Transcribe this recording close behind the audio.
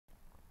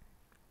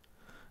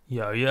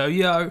Yo, yo,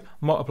 yo,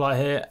 Multiply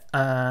here,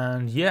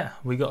 and yeah,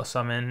 we got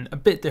something a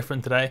bit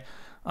different today.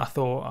 I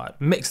thought I'd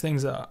mix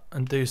things up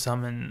and do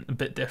something a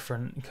bit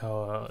different,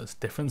 because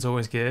different's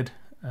always good.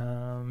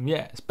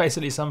 Yeah, it's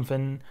basically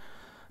something,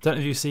 I don't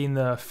know if you've seen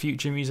the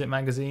Future Music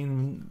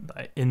magazine,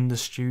 like in the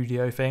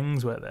studio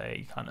things, where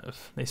they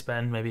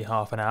spend maybe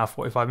half an hour,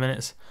 45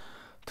 minutes,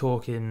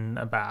 talking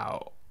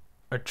about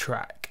a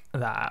track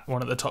that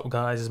one of the top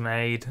guys has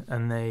made,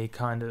 and they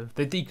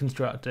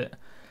deconstruct it.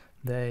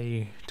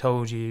 They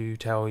tell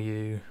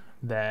you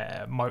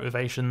their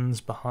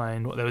motivations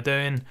behind what they were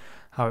doing,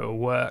 how it all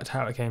worked,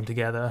 how it came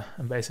together,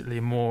 and basically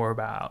more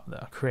about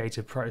the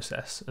creative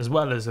process, as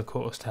well as, of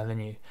course,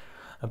 telling you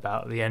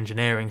about the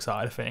engineering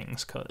side of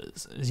things,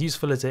 because as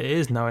useful as it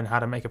is knowing how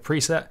to make a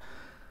preset,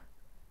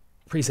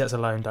 presets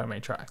alone don't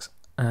make tracks,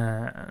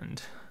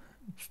 and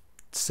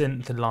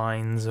synth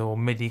lines or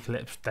MIDI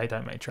clips, they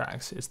don't make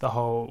tracks. It's the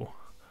whole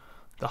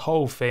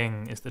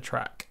thing is the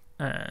track.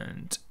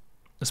 And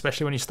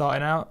especially when you're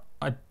starting out,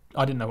 I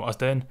didn't know what I was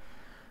doing.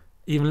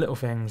 Even little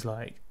things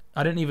like,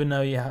 I didn't even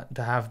know you had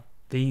to have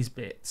these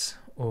bits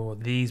or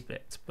these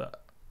bits,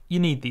 but you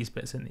need these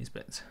bits and these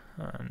bits.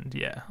 And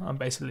yeah,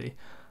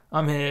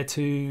 I'm here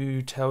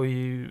to tell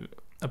you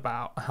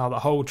about how the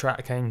whole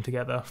track came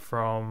together,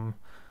 from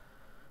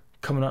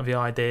coming up with the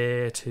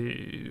idea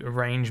to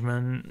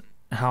arrangement,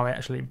 how I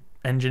actually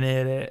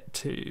engineered it,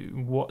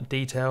 to what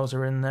details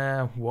are in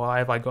there, why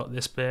have I got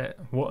this bit,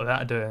 what are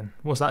that doing,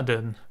 what's that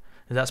doing,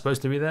 is that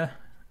supposed to be there,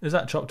 is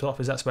that chopped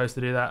off, is that supposed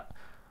to do that,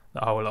 the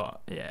whole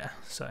lot. Yeah,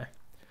 so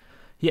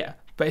yeah,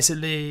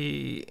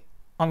 basically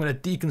I'm going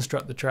to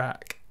deconstruct the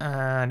track,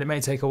 and it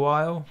may take a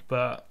while,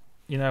 but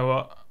you know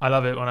what, I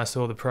love it when I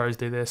saw the pros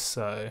do this.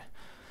 So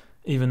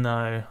even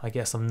though I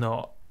guess I'm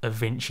not a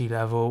Vinci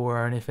level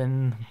or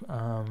anything,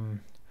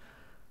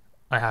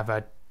 I have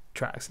had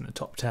tracks in the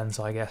top 10,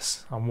 so I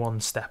guess I'm one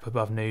step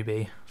above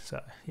newbie. So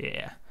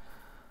yeah,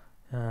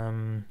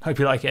 hope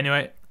you like it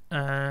anyway.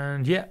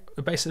 And yeah,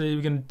 basically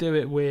we're going to do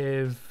it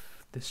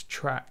with this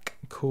track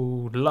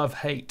called Love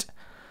Hate,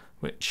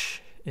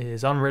 which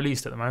is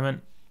unreleased at the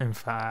moment. In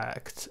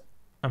fact,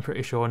 I'm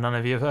pretty sure none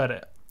of you have heard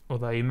it,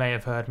 although you may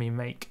have heard me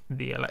make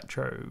the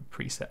electro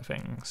preset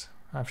things.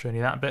 I've shown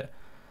you that bit.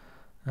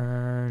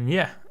 And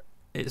yeah,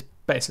 it's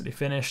basically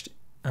finished.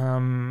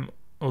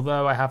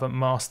 Although I haven't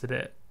mastered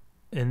it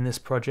in this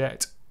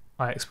project,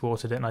 I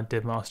exported it and I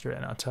did master it,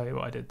 and I'll tell you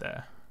what I did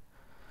there.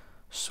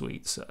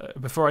 Sweet. So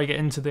before I get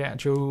into the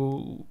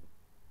actual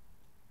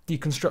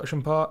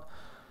deconstruction part,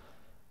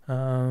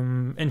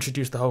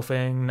 introduce the whole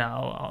thing.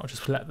 Now I'll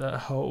just let the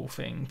whole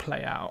thing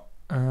play out.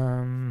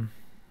 In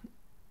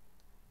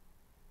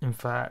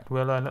fact,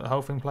 will I let the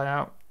whole thing play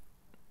out?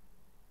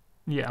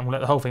 Yeah, I'm gonna let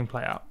the whole thing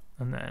play out,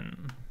 and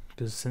then,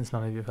 because since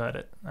none of you have heard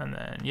it, and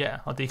then yeah,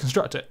 I'll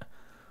deconstruct it.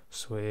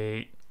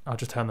 Sweet. I'll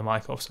just turn the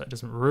mic off so it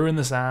doesn't ruin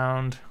the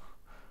sound.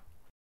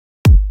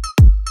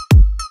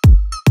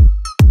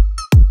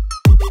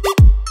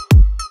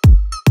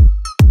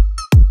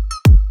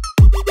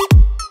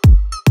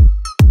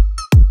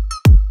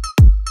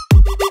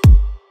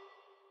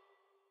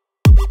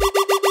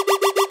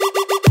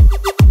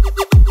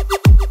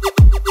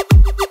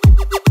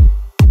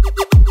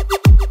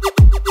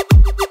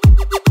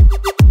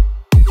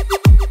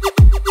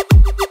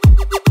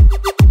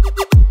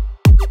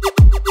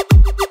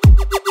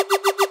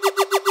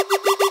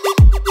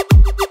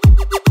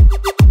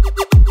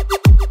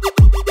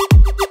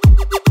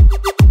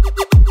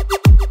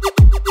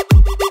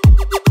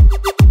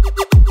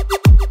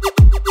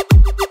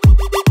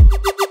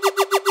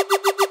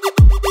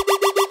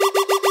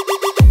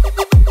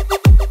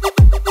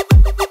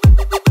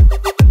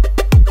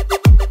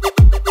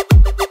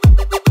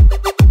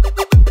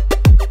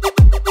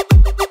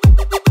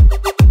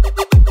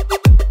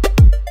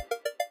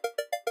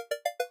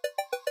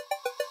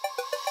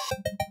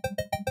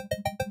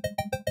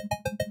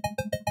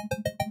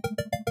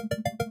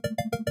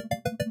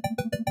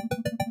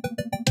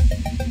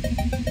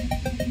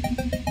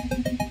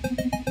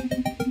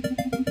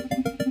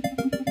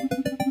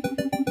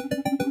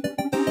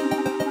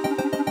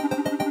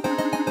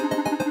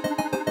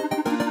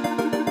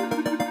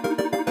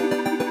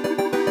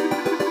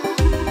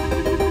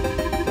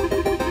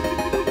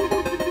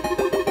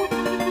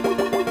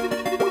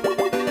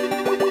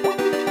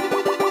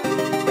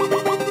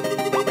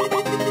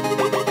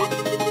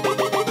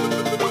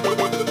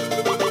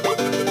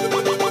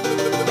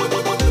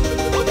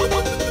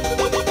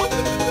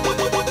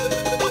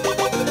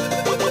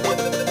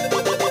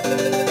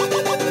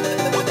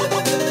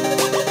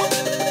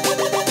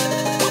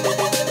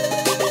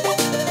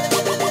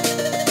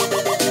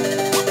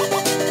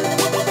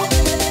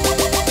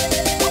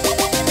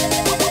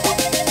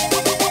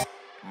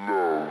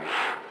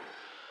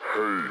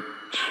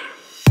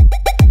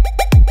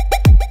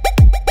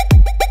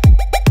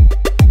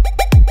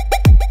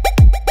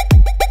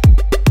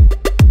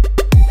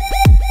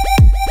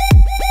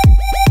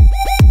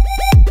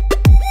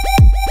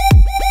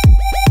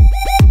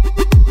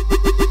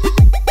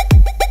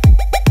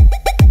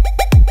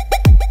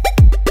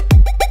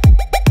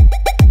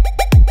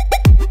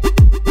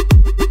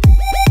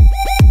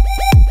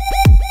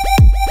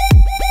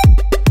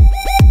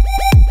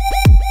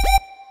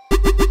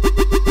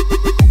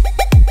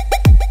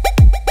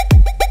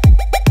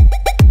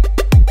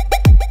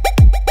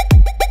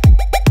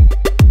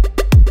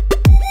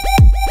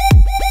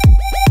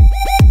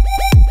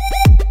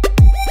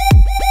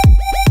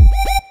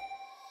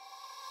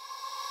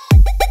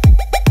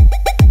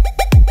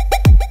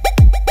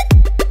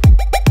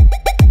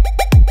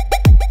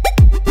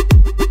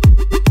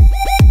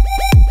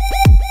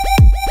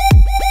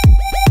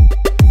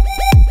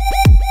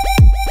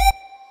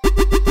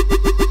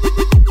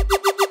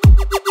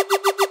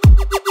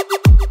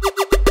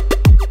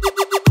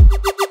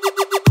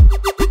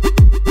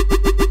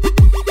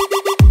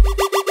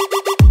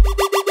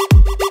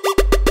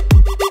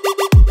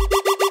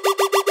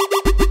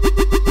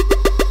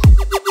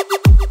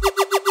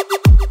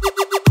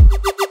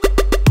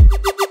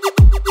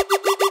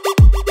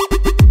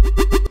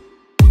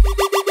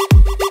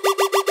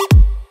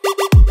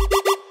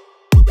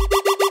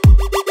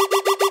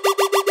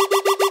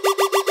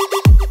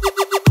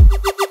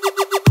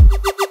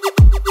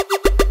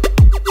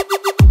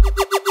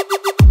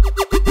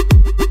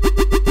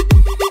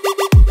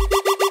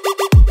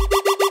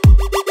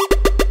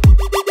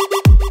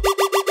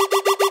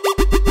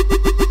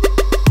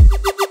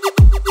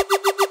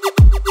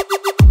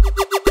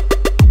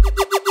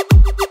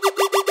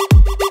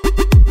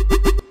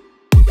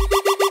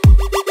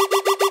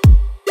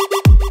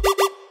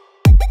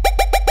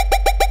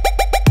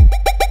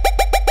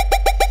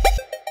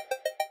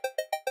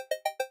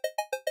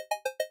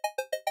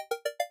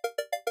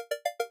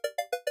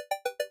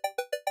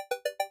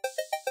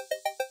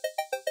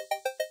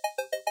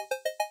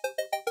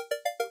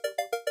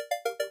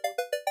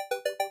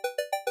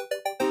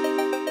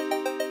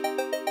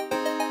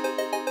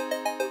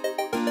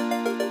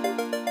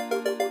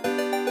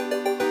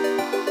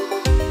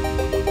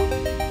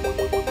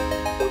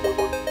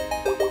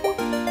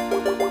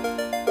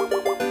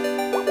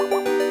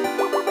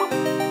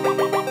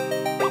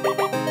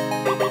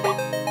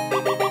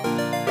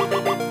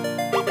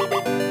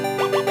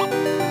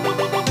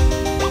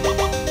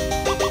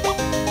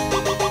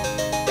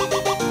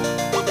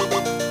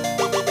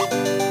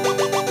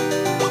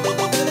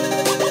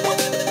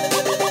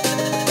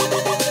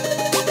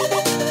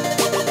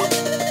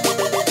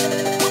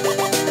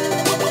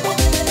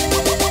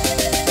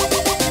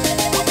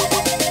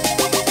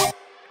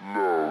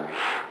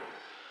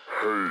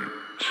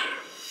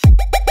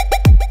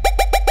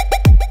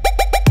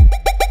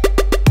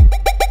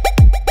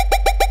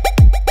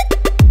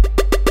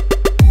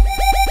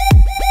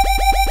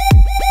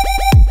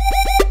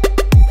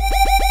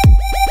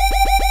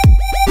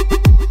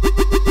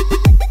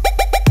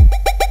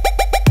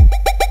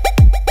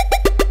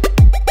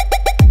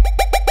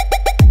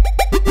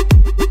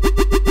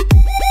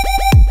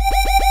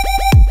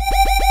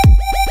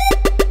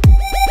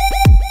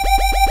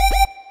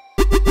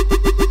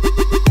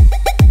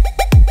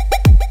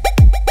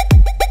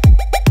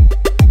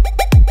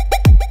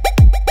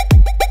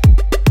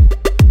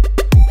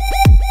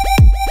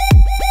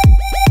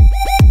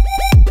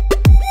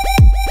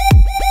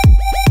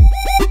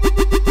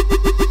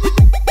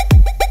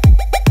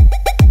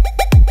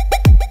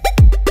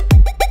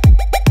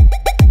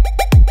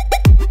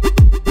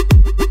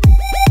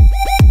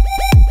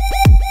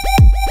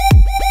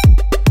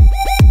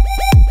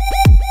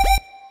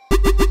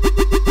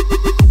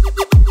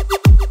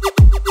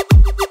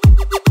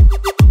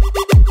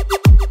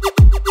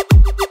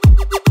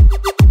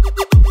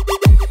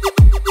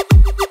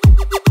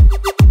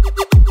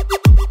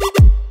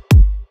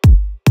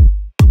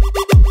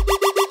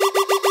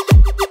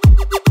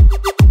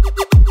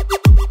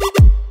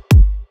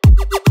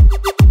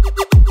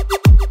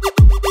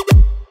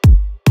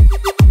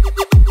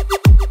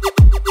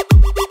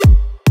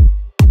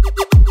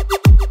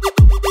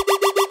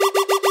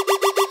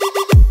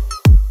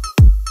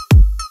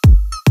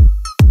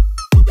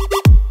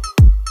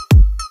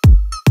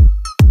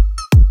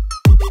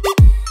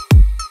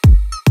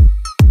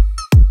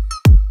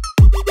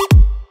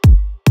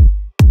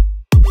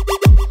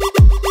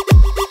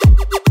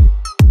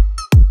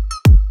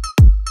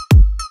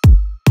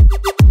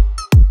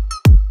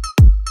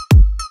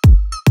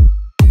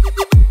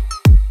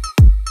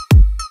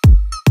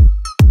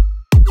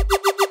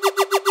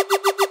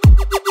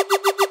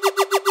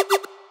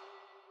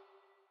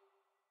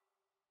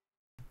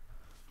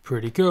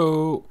 pretty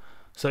cool.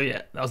 So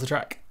yeah, that was the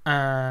track,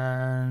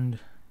 and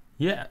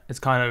yeah, it's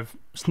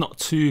not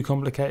too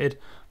complicated,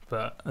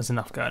 but there's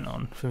enough going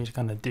on for me to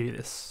kind of do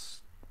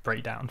this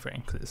breakdown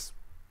thing, because it's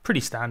pretty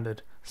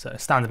standard, so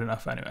standard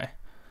enough anyway.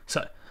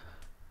 So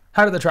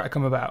how did the track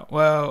come about?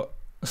 Well,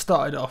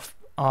 started off,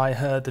 I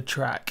heard the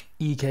track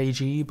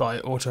EKG by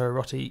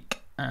Autoerotic,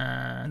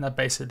 and that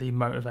basically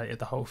motivated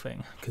the whole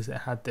thing, because it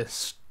had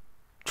this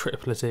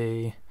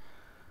triplety,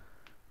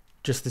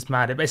 just this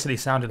mad, it basically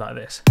sounded like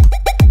this.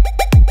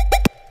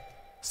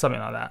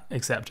 Something like that,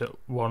 except at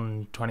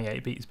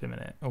 128 beats per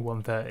minute, or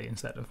 130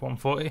 instead of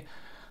 140.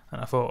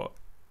 And I thought,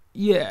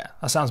 yeah,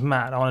 that sounds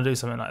mad, I want to do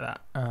something like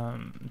that.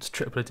 It's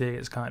triplety,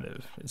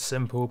 it's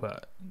simple,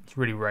 but it's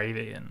really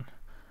ravey, and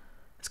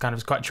it's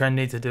quite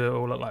trendy to do it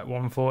all at like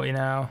 140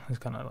 now. It's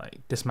kind of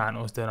like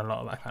Dismantle's doing a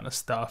lot of that kind of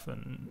stuff,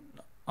 and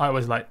I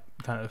always like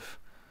kind of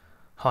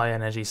high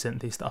energy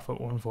synthy stuff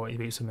at 140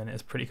 beats per minute.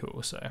 It's pretty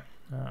cool. So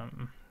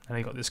and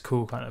they got this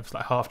cool kind of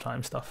like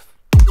halftime stuff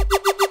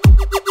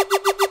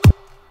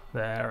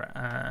there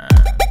and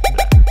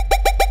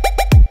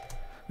there,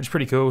 which is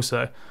pretty cool.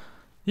 So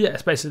yeah,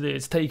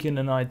 it's taking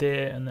an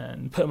idea and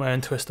then putting my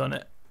own twist on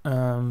it,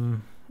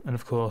 and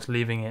of course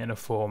leaving it in a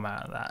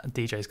format that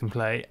DJs can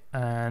play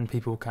and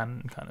people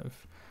can kind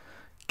of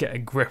get a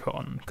grip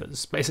on,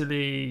 because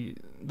basically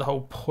the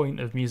whole point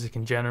of music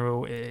in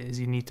general is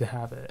you need to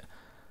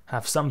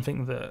have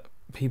something that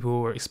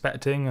people are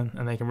expecting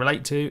and they can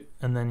relate to,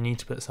 and then you need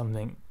to put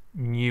something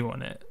new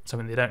on it,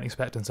 something they don't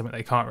expect and something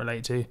they can't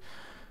relate to,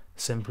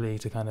 simply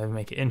to kind of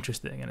make it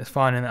interesting. And it's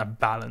finding that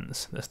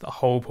balance. That's the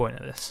whole point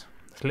of this.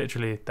 It's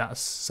literally, that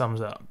sums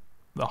up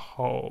the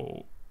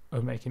whole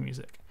of making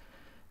music.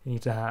 You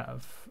need to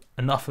have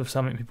enough of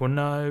something people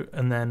know,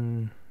 and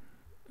then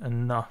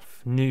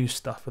enough new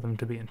stuff for them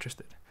to be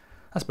interested.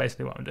 That's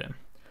basically what I'm doing.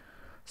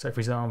 So for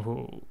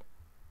example,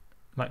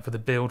 like for the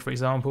build, for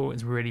example,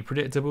 it's really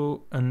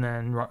predictable, and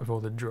then right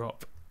before the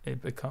drop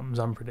it becomes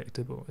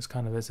unpredictable.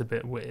 It's a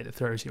bit weird, it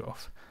throws you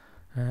off,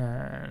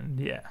 and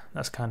yeah,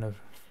 that's kind of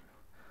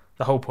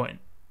the whole point.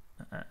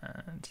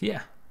 And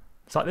yeah,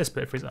 it's like this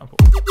bit, for example,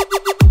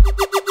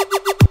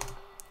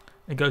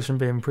 it goes from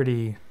being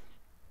pretty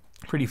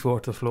floor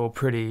to floor,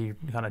 pretty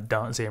kind of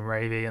dancey and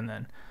ravey, and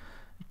then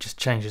it just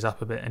changes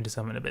up a bit into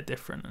something a bit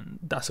different, and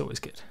that's always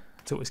good.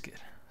 It's always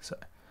good. So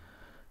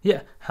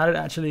yeah, how did it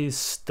actually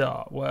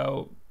start?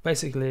 Well,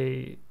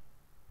 basically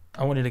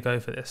I wanted to go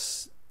for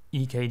this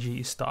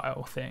EKG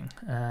style thing,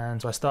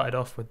 and so I started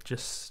off with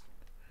just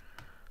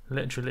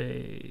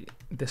literally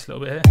this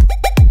little bit here.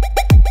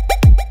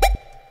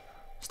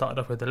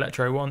 Started off with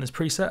Electro 1, this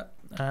preset.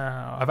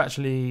 I've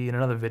actually in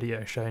another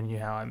video shown you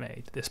how I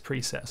made this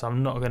preset, so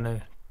I'm not going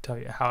to tell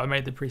you how I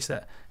made the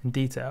preset in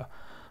detail,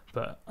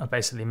 but I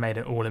basically made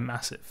it all in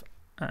massive,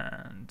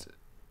 and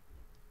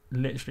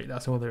literally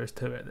that's all there is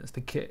to it. There's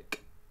the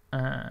kick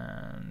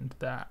and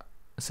that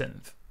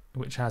synth,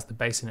 which has the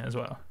bass in it as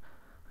well.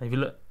 And if you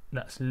look,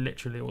 that's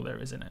literally all there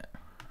is in it.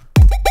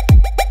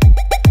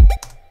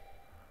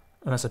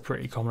 And that's a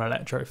pretty common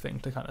electro thing,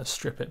 to kind of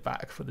strip it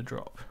back for the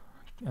drop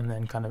and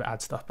then kind of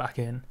add stuff back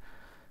in.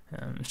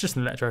 It's just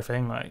an electro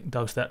thing, like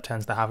dubstep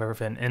tends to have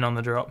everything in on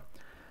the drop.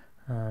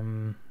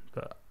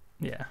 But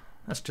yeah,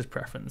 that's just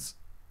preference.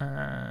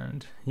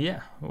 And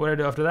yeah, what did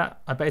I do after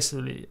that?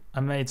 I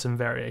made some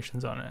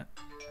variations on it.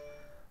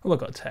 Oh, I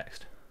got a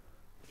text.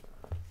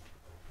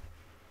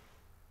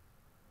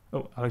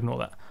 Oh, I'll ignore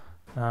that.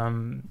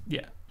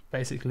 Yeah,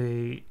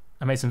 basically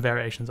I made some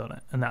variations on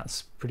it, and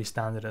that's pretty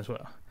standard as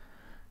well.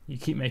 You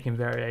keep making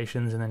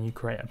variations and then you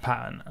create a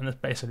pattern, and that's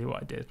basically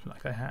what I did.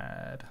 Like I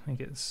had, I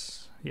think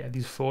it's, yeah,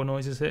 these 4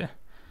 noises here,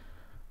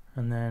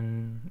 and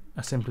then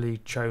I simply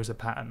chose a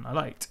pattern I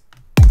liked.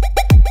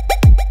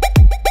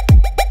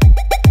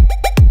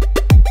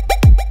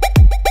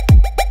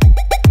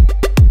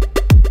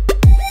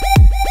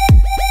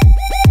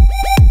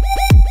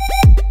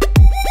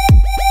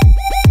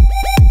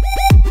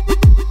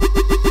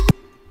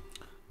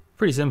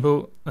 Pretty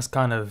simple.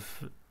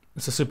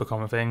 It's a super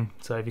common thing.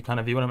 So if you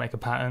want to make a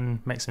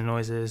pattern, make some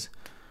noises,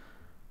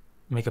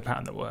 make a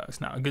pattern that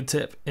works. Now a good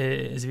tip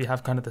is if you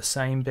have kind of the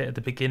same bit at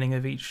the beginning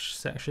of each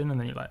section and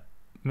then you like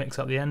mix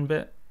up the end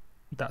bit,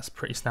 that's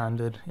pretty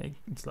standard.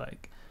 It's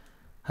like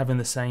having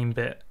the same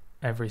bit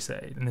every,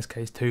 say, in this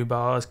case 2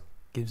 bars,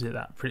 gives it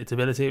that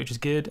predictability, which is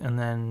good, and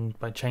then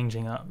by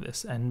changing up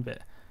this end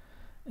bit,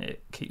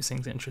 it keeps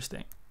things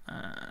interesting.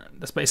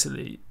 That's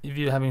basically, if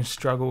you're having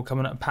struggle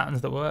coming up with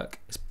patterns that work,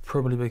 it's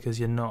probably because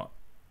you're not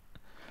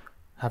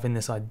having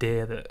this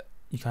idea that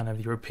you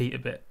repeat a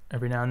bit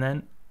every now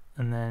and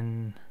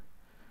then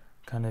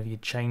kind of you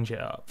change it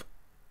up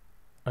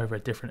over a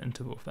different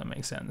interval, if that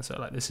makes sense. So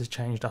like this is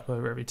changed up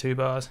over every 2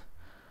 bars,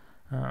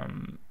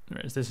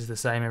 whereas this is the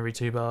same every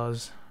 2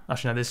 bars.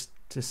 Actually no, this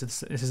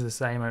is the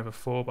same over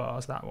 4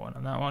 bars, that one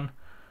and that one,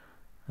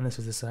 and this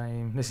is the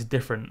same. This is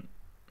different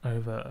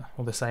over,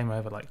 or the same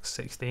over like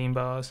 16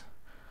 bars,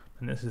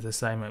 and this is the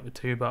same over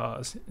 2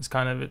 bars. It's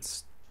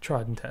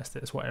tried and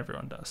tested. It's what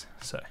everyone does.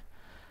 So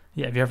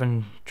yeah, if you're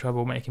having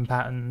trouble making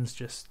patterns,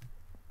 just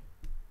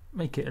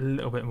make it a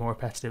little bit more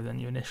repetitive than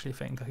you initially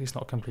think. Like, it's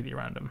not completely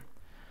random.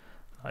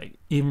 Like,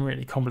 even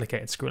really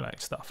complicated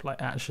Skrillex stuff,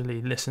 like,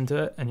 actually listen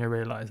to it and you'll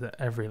realise that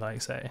every,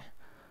 like, say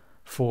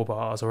 4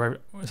 bars or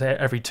say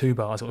every 2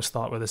 bars it will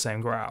start with the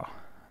same growl,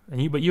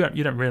 and you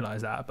don't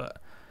realise that,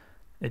 but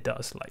it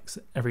does. Like,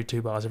 every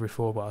 2 bars, every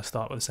 4 bars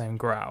start with the same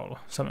growl,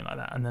 something like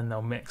that, and then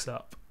they'll mix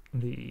up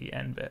the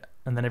end bit,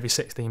 and then every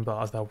 16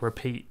 bars they'll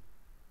repeat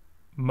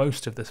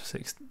most of the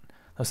 6.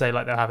 They'll say,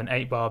 like, they'll have an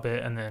 8-bar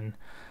bit and then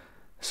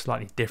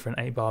slightly different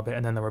 8-bar bit,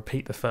 and then they'll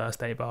repeat the first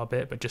 8-bar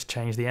bit but just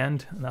change the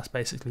end. And that's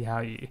basically how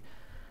you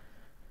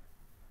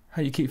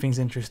keep things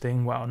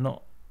interesting while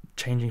not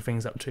changing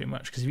things up too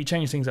much, because if you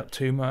change things up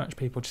too much,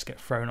 people just get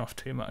thrown off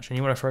too much, and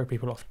you want to throw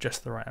people off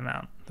just the right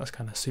amount. That's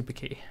kind of super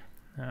key.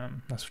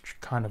 That's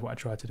kind of what I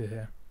tried to do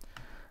here.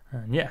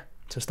 And yeah,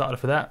 to start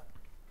off with that,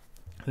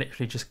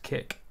 literally just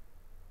kick,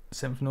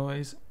 synth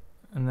noise,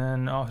 and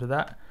then after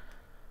that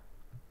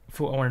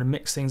thought I wanted to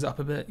mix things up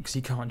a bit, because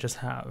you can't just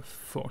have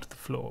foot to the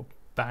floor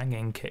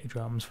banging kick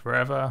drums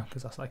forever,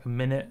 because that's like a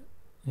minute,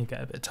 you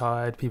get a bit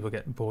tired, people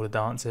get bored of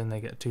dancing,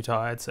 they get too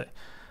tired, so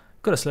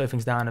got to slow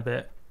things down a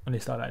bit when you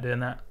start like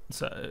doing that.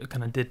 So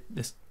kind of did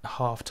this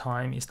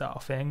half-time style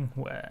thing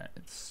where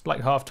it's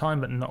like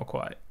half-time but not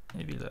quite.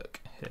 If you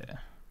look here,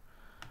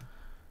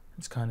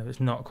 it's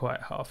not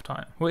quite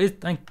half-time. Well,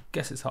 I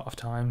guess it's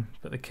half-time,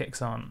 but the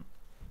kicks aren't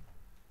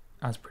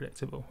as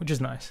predictable, which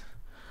is nice.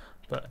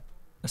 But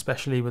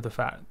especially with the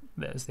fact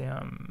there's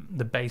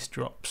the bass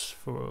drops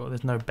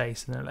there's no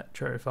bass in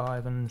Electro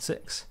 5 and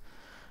 6.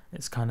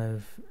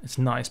 It's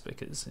nice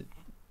because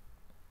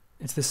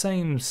it's the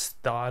same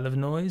style of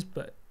noise,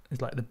 but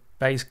it's like the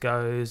bass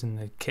goes and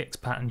the kicks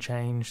pattern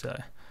change, so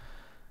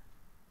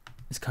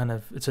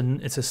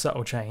it's a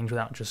subtle change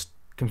without just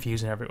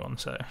confusing everyone.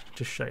 So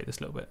just show you this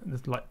little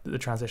bit, like the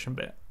transition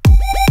bit.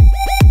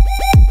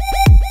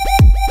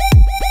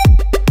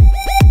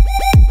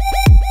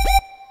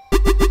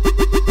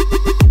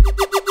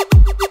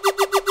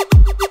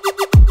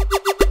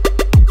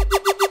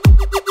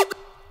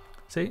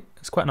 See,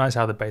 it's quite nice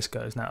how the bass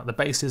goes now. The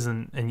bass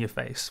isn't in your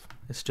face,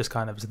 it's just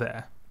kind of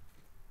there.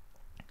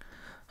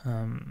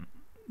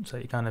 So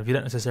you don't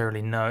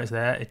necessarily know it's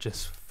there, it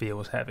just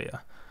feels heavier.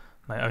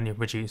 Like, only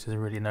producers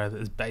really know that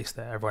there's bass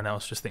there, everyone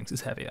else just thinks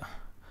it's heavier.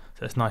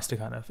 So it's nice to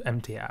kind of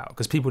empty it out,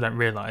 because people don't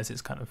realise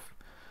they'll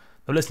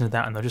listen to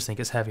that and they'll just think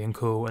it's heavy and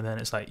cool, and then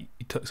it's like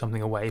you took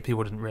something away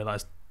people didn't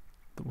realise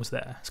that was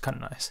there. It's kind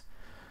of nice.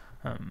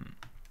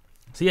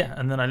 So yeah,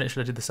 and then I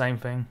literally did the same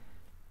thing.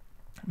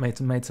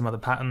 Made some other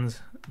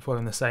patterns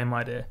following the same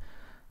idea.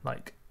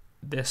 Like,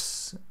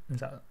 this is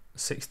that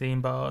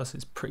 16 bars.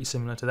 It's pretty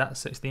similar to that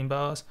 16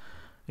 bars,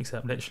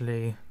 except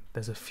literally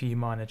there's a few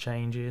minor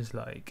changes,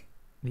 like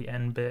the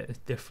end bit is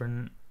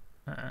different,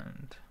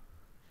 and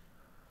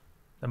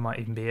that might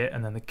even be it,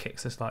 and then the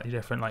kicks are slightly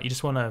different. Like, you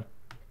just want to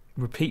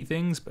repeat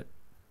things but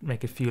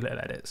make a few little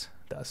edits.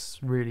 That's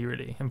really,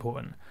 really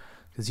important,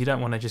 because you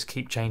don't want to just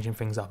keep changing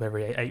things up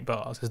every 8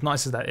 bars, as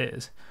nice as that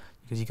is,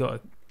 because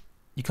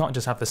you can't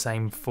just have the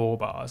same 4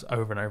 bars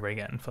over and over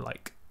again for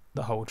like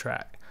the whole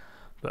track.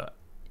 But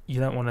you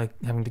don't want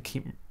to having to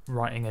keep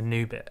writing a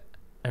new bit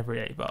every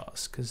 8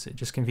 bars, because it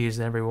just confuses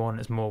everyone.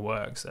 It's more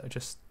work. So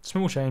just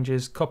small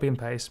changes, copy and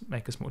paste,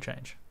 make a small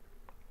change.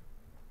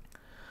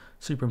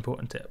 Super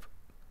important tip,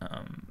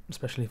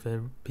 especially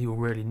for people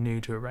really new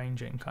to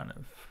arranging kind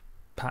of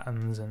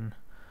patterns and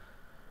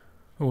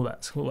all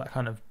that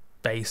kind of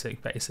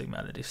basic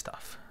melody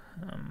stuff.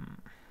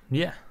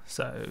 Yeah,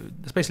 so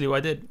that's basically what I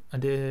did. I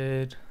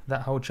did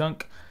that whole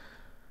chunk,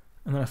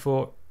 and then I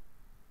thought,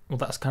 well,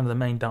 that's kind of the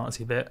main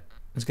dancey bit.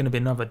 There's going to be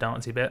another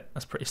dancey bit.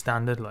 That's pretty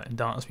standard. Like, in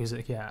dance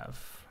music, you have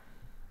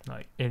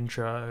like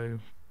intro,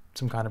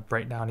 some kind of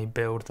breakdowny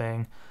build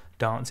thing,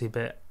 dancey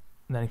bit,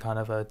 and then kind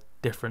of a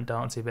different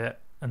dancey bit,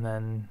 and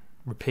then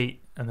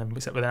repeat, and then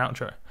mix it with an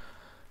outro.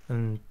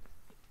 And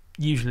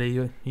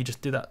usually you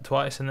just do that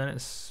twice, and then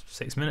it's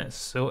 6 minutes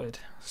sorted.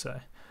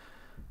 So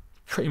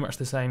pretty much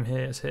the same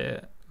here as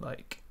here.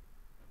 Like,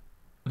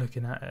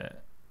 looking at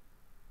it,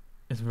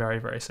 it's very,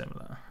 very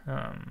similar.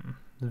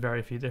 There's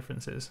very few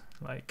differences.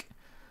 Like,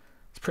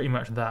 it's pretty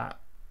much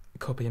that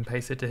copy and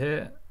pasted to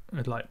here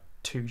with like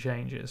 2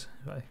 changes.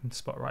 If I can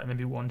spot right,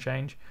 maybe 1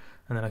 change,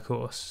 and then of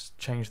course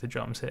change the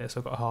drums here. So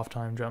I've got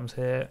half-time drums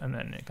here, and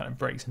then it kind of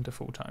breaks into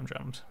full-time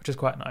drums, which is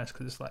quite nice,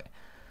 because it's like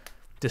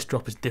this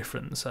drop is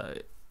different. So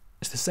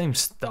it's the same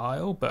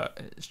style,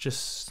 but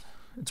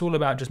it's all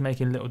about just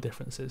making little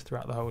differences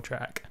throughout the whole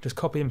track. Just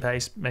copy and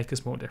paste, make a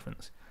small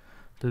difference.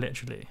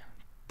 Literally,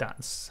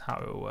 that's how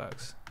it all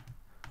works.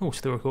 Oh,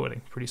 still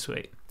recording, pretty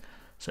sweet.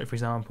 So for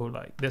example,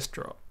 like this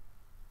drop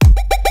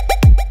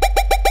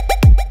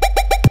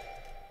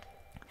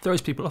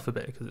throws people off a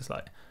bit, because it's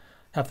like,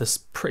 have this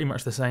pretty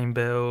much the same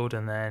build,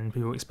 and then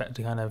people expect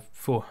to kind of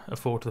a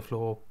 4 to the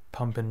floor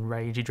pumping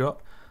ragey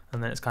drop,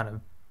 and then it's kind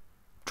of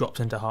drops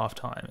into half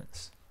time.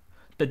 It's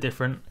a bit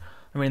different.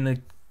 I mean,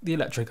 the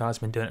electric guys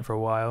have been doing it for a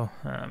while.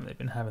 They've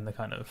been having the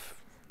kind of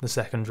the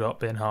second drop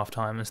being half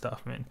time and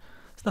stuff. I mean,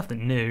 it's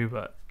nothing new,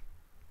 but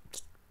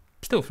it's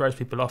still throws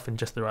people off in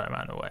just the right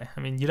amount of way.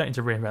 I mean, you don't need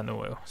to reinvent the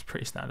wheel. It's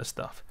pretty standard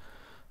stuff.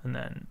 And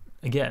then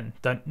again,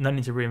 no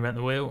need to reinvent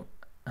the wheel.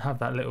 Have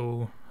that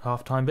little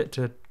half-time bit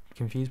to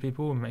confuse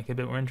people and make it a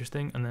bit more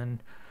interesting, and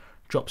then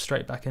drop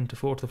straight back into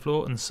 4 to the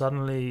floor, and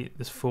suddenly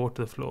this 4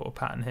 to the floor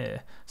pattern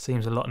here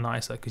seems a lot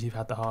nicer because you've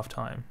had the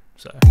half-time.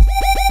 So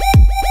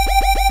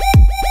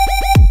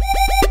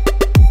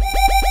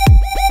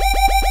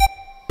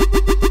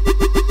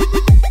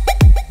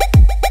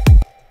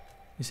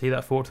you see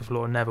that 4 to the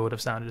floor never would have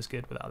sounded as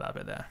good without that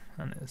bit there,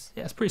 and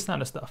it's pretty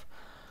standard stuff.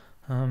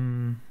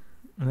 And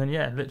then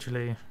yeah,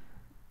 literally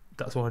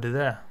that's what I did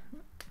there.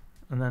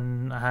 And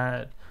then I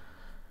had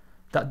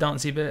that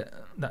dancey bit,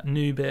 that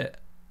new bit,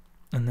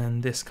 and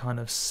then this kind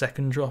of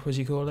second drop, as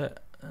you call it.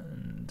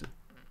 And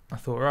I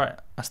thought, right,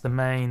 that's the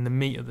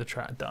meat of the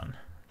track done,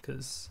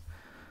 because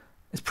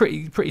it's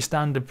pretty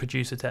standard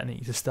producer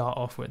technique to start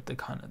off with the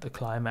kind of the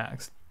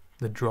climax,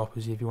 the drop,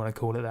 as if you want to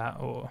call it that,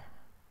 or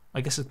I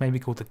guess it's maybe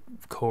called the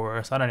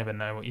chorus. I don't even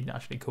know what you'd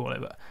actually call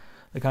it, but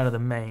the kind of the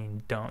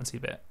main dancey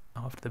bit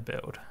after the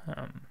build.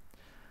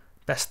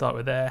 Best start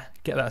with there,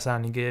 get that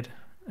sounding good,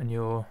 and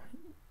you're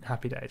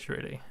happy days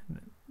really.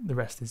 The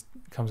rest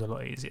comes a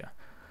lot easier.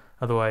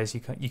 Otherwise,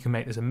 you can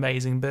make this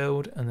amazing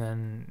build, and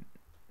then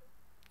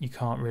you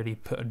can't really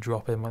put a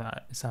drop in without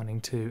it sounding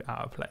too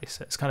out of place.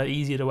 So it's kind of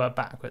easier to work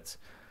backwards.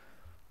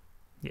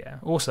 Yeah.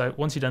 Also,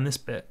 once you've done this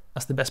bit,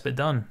 that's the best bit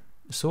done.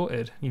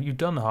 Sorted. You've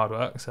done the hard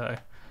work, so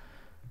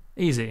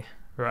easy.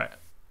 Right.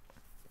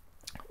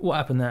 What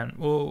happened then?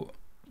 Well,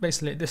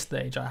 basically at this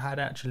stage, I had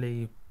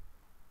actually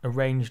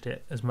arranged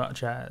it as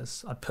much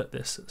as I put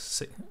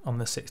this on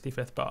the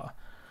 65th bar,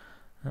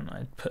 and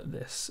I put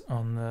this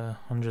on the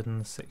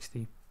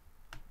 161st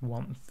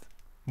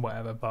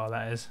whatever bar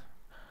that is.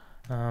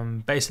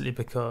 Basically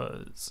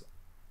because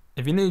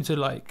if you're new to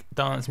like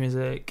dance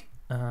music,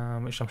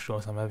 which I'm sure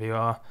some of you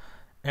are,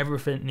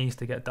 everything needs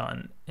to get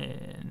done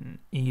in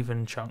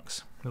even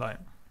chunks. Like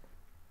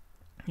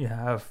you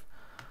have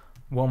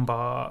 1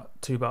 bar,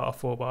 2 bar,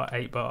 4 bar,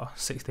 8 bar,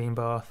 16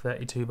 bar,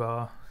 32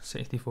 bar,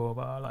 64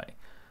 bar, like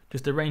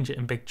just arrange it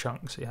in big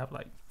chunks. So you have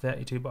like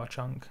 32 bar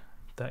chunk,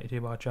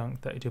 32 bar chunk,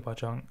 32 bar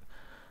chunk,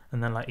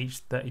 and then like each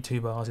 32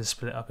 bars is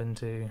split up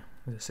into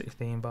there's a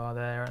 16 bar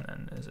there, and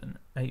then there's an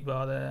 8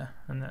 bar there,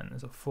 and then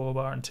there's a 4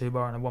 bar and 2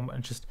 bar and a 1 bar,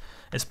 and just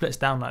it splits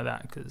down like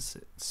that because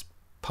it's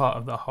part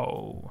of the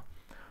whole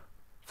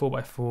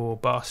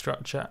 4x4 bar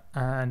structure,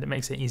 and it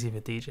makes it easy for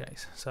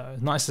DJs. So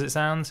as nice as it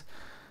sounds,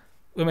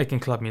 we're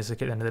making club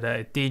music at the end of the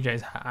day.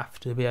 DJs have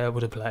to be able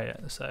to play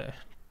it, so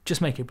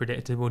just make it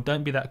predictable.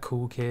 Don't be that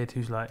cool kid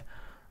who's like,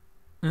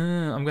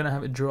 I'm going to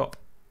have it drop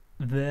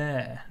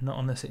there, not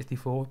on the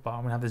 64 bar.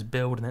 I'm going to have this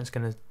build and then it's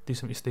going to do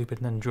something stupid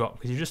and then drop,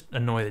 because you just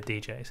annoy the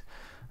DJs.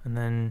 And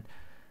then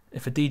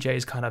if a DJ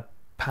is kind of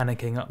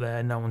panicking up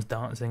there, no one's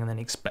dancing, and then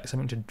he expects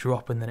something to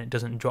drop and then it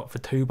doesn't drop for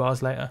 2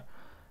 bars later,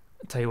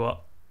 I'll tell you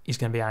what, he's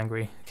going to be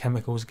angry.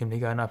 Chemicals are going to be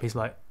going up. He's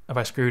like, have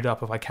I screwed up?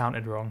 Have I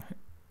counted wrong?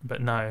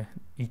 But no,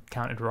 you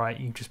counted right.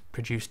 You just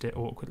produced it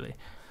awkwardly.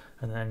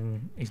 And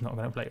then he's not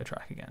going to play your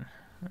track again.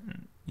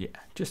 And yeah,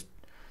 just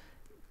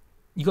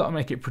you got to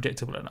make it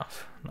predictable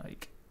enough.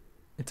 Like,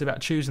 it's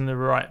about choosing the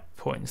right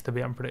points to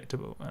be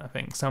unpredictable. And I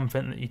think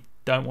something that you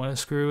don't want to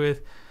screw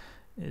with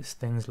is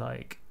things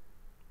like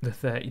the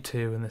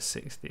 32 and the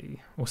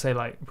 60, or say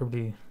like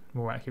probably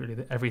more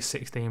accurately every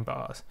 16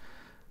 bars.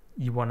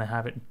 You want to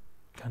have it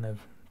kind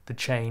of the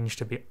change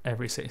to be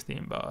every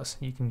 16 bars.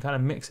 You can kind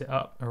of mix it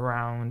up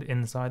around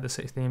inside the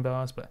 16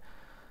 bars, but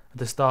at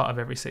the start of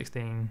every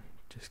 16,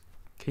 just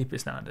keep it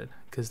standard,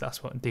 because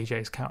that's what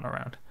DJs count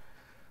around,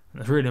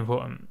 and it's really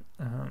important.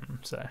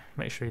 So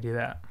make sure you do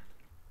that.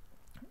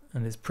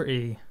 And it's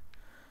pretty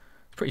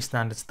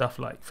standard stuff.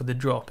 Like for the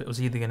drop, it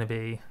was either going to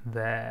be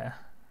there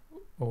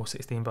or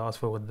 16 bars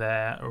forward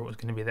there, or it was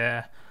going to be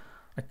there.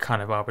 I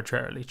kind of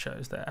arbitrarily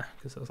chose there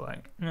because I was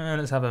like,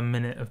 let's have a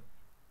minute of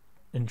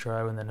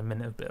intro and then a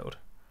minute of build.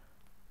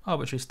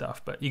 Arbitrary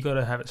stuff, but you got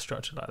to have it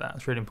structured like that.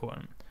 It's really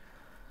important.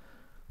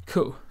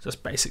 Cool,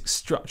 just basic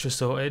structure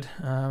sorted.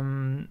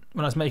 When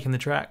I was making the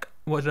track,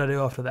 what did I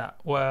do after that?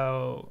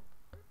 Well,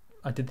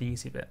 I did the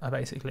easy bit.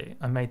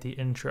 I made the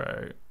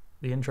intro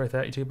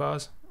 32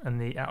 bars and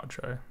the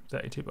outro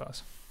 32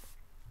 bars.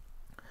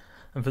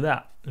 And for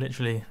that,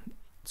 literally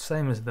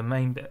same as the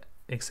main bit,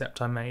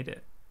 except I made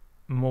it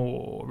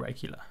more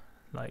regular.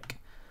 Like,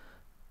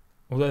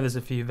 although there's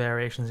a few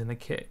variations in the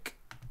kick,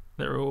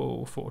 they're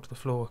all 4 to the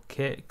floor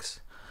kicks,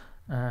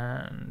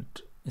 and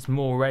it's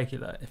more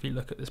regular. If you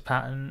look at this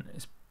pattern,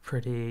 it's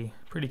pretty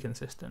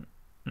consistent.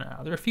 Now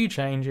there are a few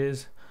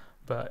changes,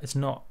 but it's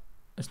not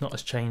as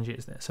changey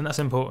as this, and that's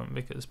important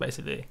because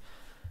basically,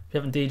 if you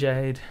haven't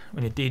DJ'd,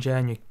 when you're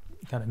DJing,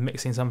 you're kind of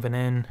mixing something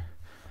in,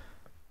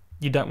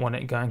 you don't want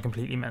it going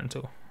completely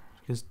mental,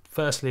 because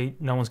firstly,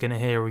 no one's going to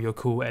hear all your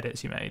cool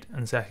edits you made,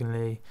 and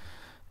secondly,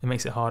 it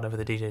makes it harder for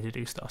the DJ to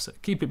do stuff. So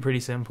keep it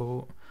pretty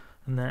simple,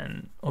 and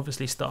then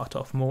obviously start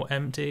off more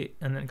empty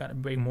and then kind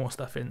of bring more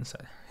stuff in. So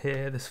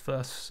here, this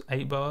first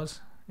 8 bars,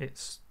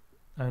 there's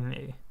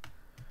only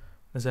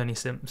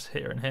synths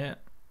here and here,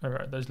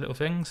 those little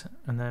things,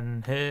 and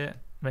then here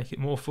make it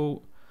more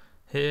full,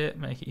 here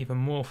make it even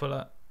more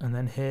fuller, and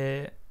then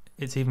here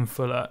it's even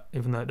fuller,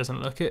 even though it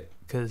doesn't look it,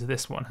 because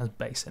this one has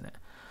bass in it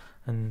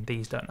and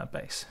these don't have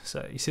bass.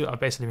 So you see what I've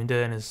basically been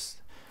doing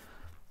is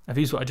I've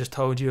used what I just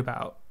told you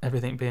about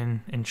everything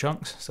being in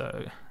chunks.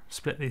 So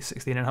split these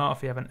 16 in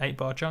half, you have an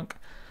 8-bar chunk.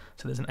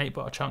 So there's an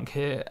 8-bar chunk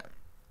here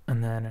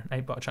and then an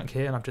 8-bar chunk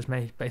here, and I've just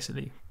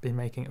basically been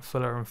making it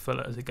fuller and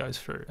fuller as it goes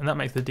through, and that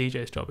makes the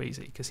DJ's job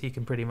easy because he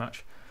can pretty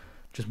much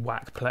just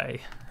whack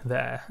play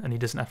there, and he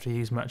doesn't have to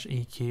use much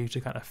EQ to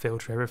kind of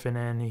filter everything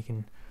in. He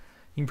can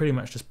pretty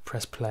much just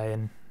press play,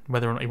 and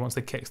whether or not he wants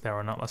the kicks there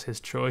or not, that's his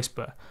choice,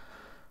 but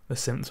the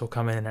synths will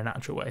come in a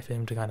natural way for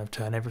him to kind of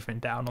turn everything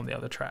down on the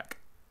other track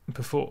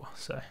before.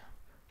 So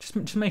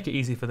just make it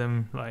easy for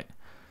them. Like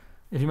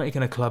if you're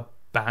making a club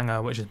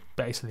banger, which is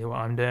basically what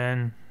I'm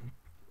doing,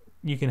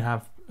 you can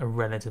have a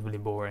relatively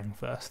boring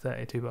first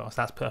 32 bars.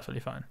 That's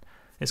perfectly fine.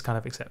 It's kind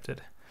of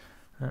accepted.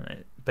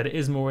 But it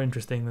is more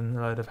interesting than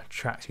a load of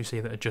tracks you see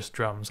that are just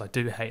drums. I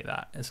do hate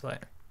that. It's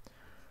like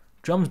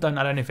drums don't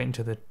add anything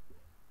to the...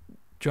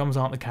 Drums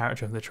aren't the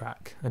character of the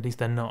track. At least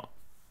they're not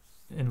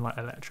in like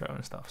electro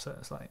and stuff. So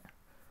it's like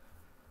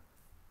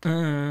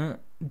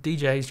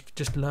DJs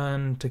just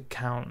learn to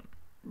count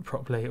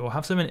properly or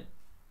have something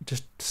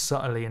just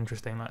subtly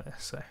interesting like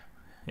this. So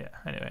yeah,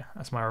 anyway,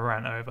 that's my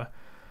rant over.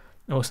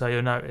 Also,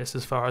 you'll notice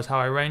as far as how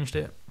I arranged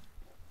it,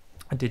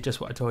 I did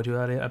just what I told you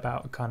earlier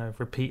about kind of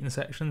repeating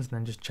sections and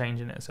then just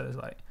changing it. So it's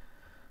like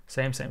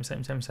same,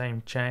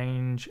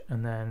 change,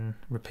 and then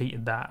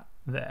repeated that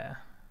there.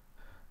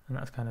 And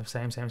that's kind of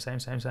same, change.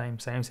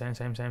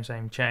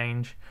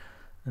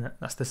 And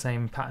that's the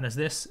same pattern as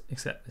this,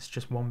 except it's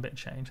just one bit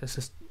change.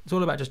 It's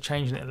all about just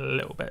changing it a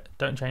little bit.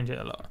 Don't change it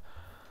a lot,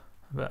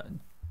 but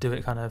do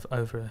it kind of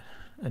over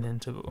an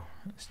interval.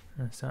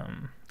 It's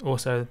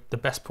also the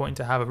best point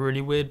to have a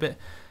really weird bit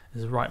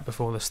is right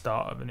before the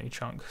start of a new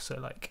chunk. So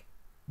like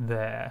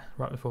there,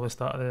 right before the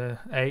start of the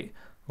 8,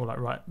 or like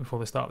right before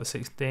the start of the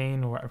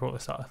 16, or right before the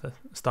start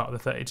of the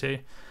 32.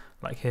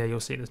 Like here, you'll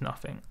see there's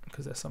nothing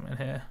because there's something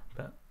here,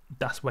 but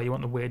that's where you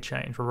want the weird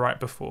change, right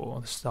before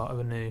the start of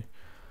a new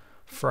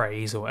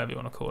phrase or whatever you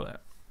want to call it.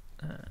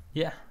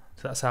 Yeah,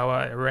 so that's how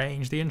I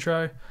arrange the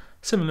intro.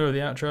 Similar to the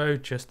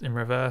outro, just in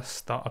reverse.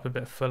 Start up a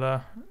bit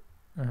fuller,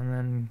 and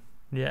then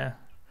yeah,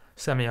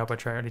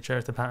 semi-arbitrarily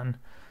chose the pattern,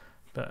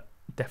 but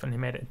definitely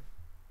made it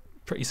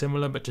pretty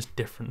similar, but just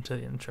different to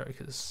the intro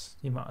because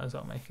you might as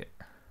well make it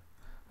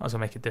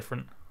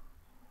different.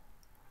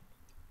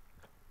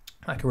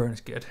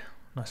 Macaroon's good,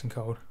 nice and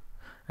cold.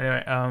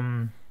 Anyway,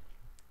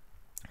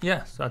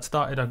 yeah, so I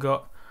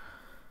got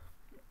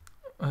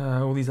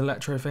all these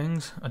electro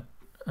things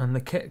and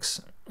the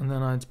kicks, and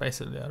then I'd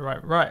basically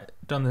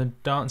done the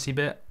dancey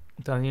bit,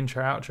 done the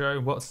intro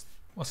outro.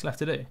 What's left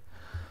to do?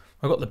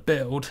 I've got the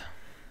build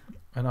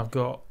and I've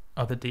got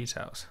other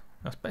details.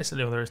 That's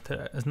basically all there is to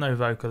it. There's no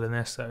vocal in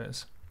this, so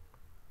it's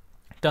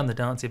done the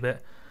dancey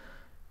bit,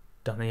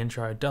 done the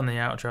intro, done the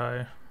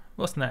outro.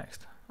 What's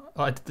next?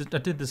 I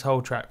did this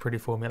whole track pretty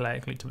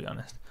formulaically, to be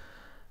honest.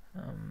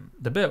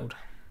 The build.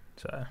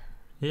 So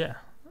yeah,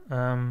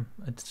 I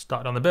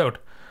started on the build.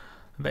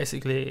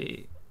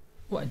 Basically,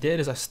 what I did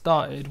is I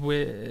started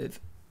with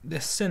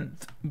this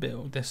synth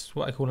build, this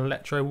what I call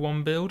Electro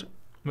 1 build,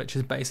 which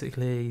is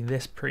basically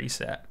this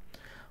preset,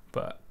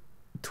 but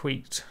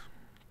tweaked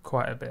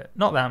quite a bit.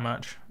 Not that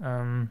much,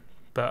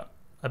 but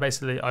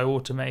I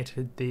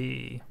automated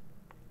the...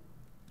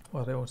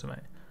 What did I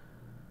automate?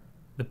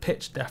 The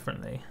pitch,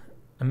 definitely.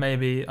 And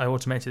maybe I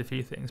automated a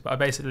few things, but I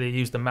basically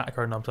used the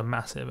macro knobs on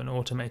massive and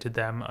automated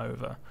them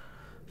over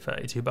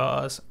 32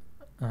 bars.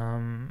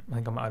 I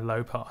think I might have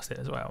low passed it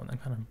as well, and then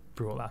kind of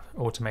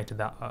automated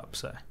that up.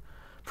 So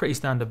pretty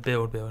standard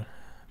building,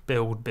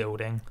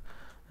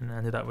 and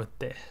ended up with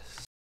this.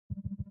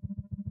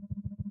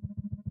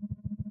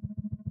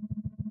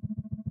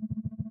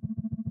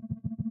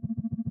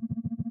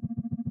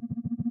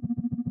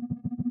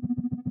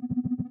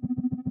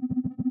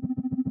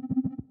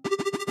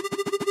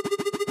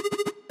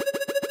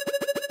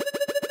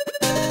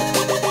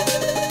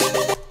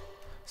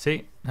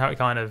 See how it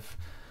kind of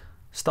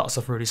starts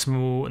off really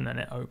small and then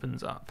it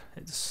opens up.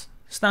 It's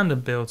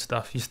standard build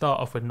stuff. You start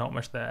off with not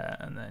much there,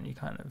 and then you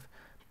kind of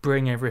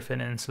bring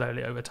everything in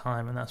slowly over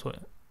time, and that's what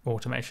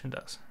automation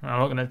does. And I'm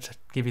not going to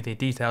give you the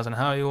details on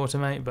how you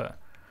automate,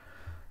 but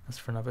that's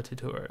for another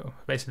tutorial.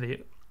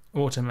 Basically,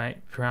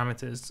 automate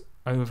parameters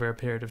over a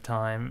period of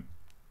time,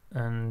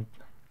 and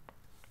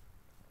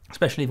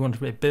especially if you want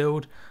to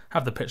build,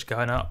 have the pitch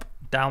going up.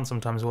 Down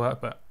sometimes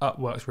work, but up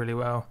works really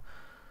well.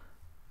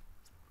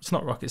 It's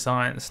not rocket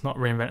science, not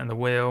reinventing the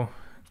wheel.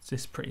 It's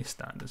just pretty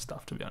standard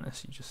stuff, to be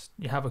honest.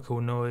 You have a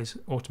cool noise,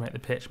 automate the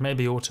pitch,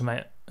 maybe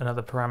automate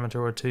another parameter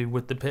or two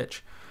with the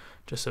pitch,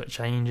 just so it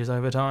changes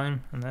over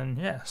time, and then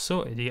yeah,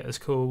 sorted. You get this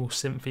cool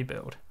synthy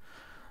build.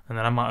 And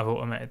then I might have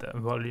automated the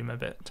volume a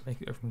bit to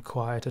make it go from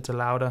quieter to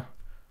louder.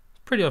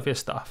 Pretty obvious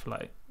stuff.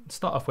 Like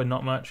start off with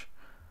not much,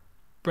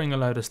 bring a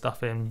load of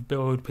stuff in,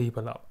 build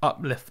people up,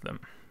 uplift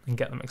them, and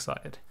get them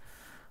excited.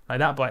 Like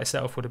that by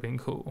itself would have been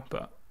cool,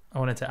 but I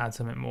wanted to add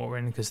something more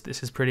in because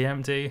this is pretty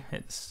empty.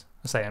 I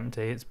say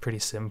empty, it's pretty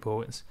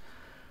simple. It's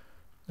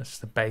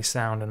just a bass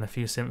sound and a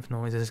few synth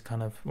noises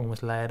kind of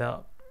almost layered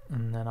up,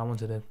 and then I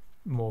wanted a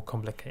more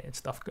complicated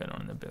stuff going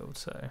on in the build.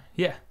 So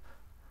yeah,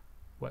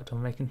 worked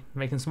on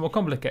making some more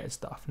complicated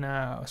stuff.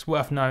 Now it's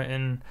worth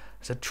noting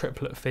it's a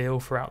triplet feel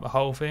throughout the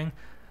whole thing,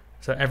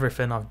 so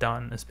everything I've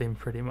done has been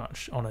pretty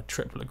much on a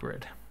triplet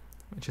grid,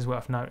 which is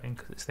worth noting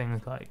because it's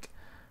things like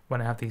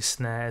when I have these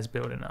snares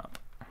building up.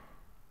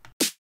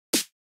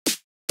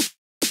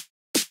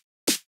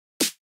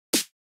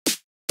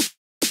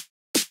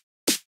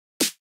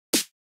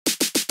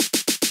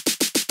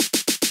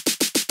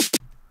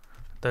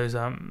 Those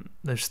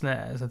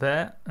snares are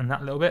there, and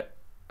that little bit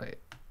are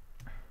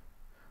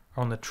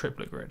on the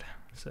triplet grid.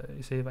 So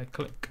you see if I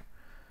click,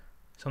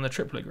 it's on the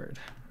triplet grid,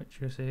 which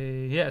you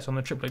see, yeah, it's on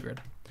the triplet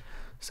grid.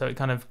 So it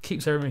kind of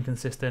keeps everything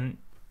consistent.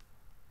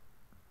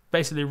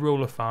 Basically,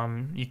 rule of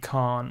thumb, you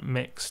can't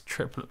mix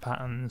triplet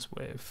patterns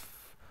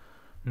with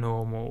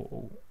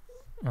normal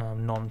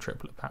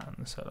non-triplet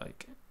patterns. So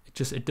like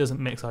it doesn't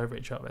mix over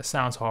each other. It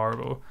sounds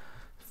horrible.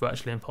 It's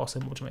virtually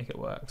impossible to make it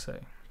work. So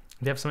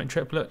if you have something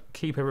triplet,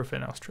 keep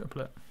everything else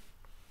triplet.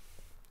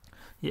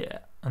 Yeah,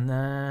 and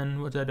then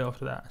what did I do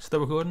after that? Still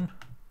recording?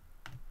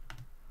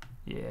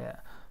 Yeah.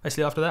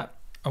 Basically after that,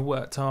 I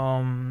worked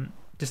on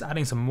just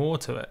adding some more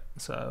to it.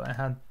 So I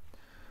had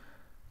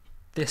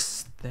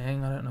this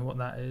thing, I don't know what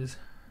that is.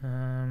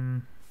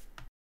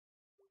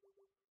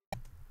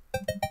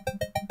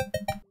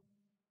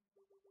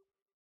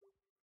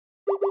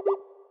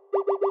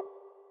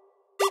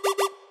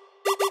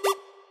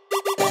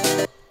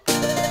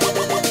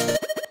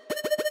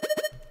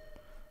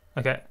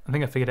 Okay, I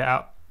think I figured it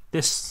out.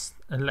 This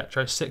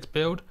Electro 6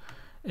 build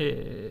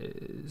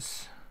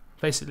is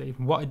basically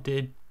what I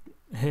did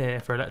here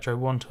for Electro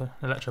 1 to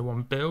Electro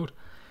 1 build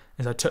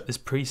is I took this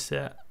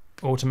preset,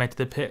 automated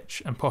the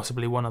pitch and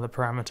possibly one other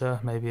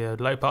parameter, maybe a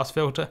low pass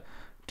filter,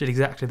 did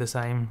exactly the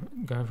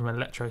same going from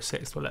Electro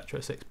 6 to Electro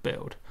 6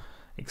 build,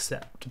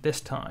 except this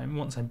time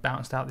once I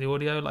bounced out the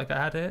audio like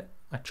I had it,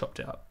 I chopped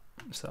it up.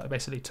 So I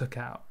basically took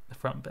out the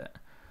front bit.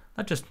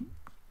 That just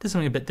did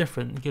something a bit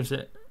different. It gives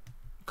it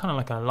kind of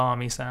like an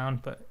alarmy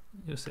sound, but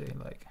you'll see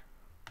like.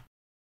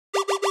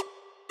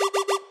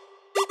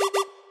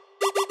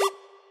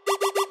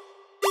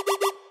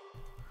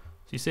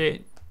 So you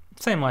see,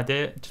 same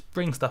idea, just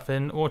bring stuff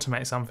in,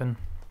 automate something.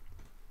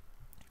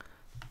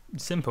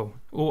 Simple,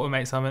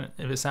 automate something,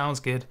 if it sounds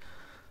good,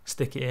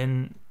 stick it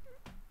in,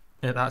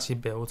 that's your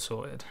build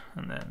sorted.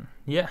 And then,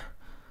 yeah,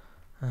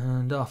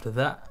 and after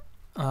that,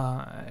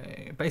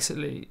 I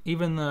basically,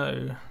 even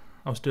though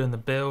I was doing the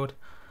build,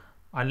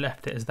 I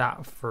left it as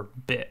that for a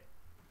bit,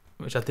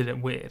 which I did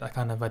it weird.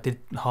 I did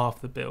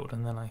half the build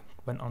and then I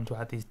went on to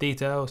add these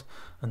details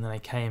and then I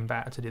came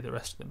back to do the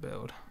rest of the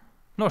build.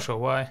 Not sure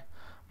why,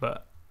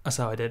 but that's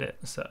how I did it.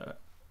 So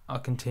I'll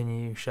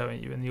continue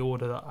showing you in the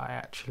order that I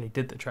actually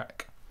did the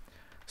track.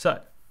 So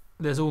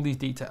there's all these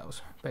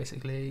details,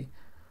 basically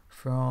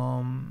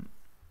from,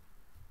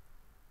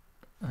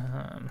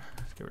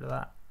 let's get rid of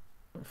that,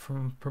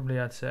 from probably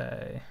I'd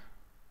say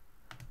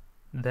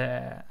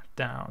there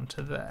down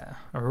to there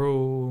are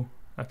all,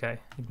 okay,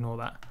 ignore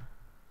that.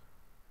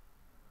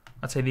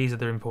 I'd say these are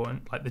the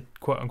important, like the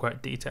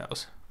quote-unquote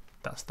details,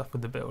 that stuff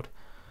with the build.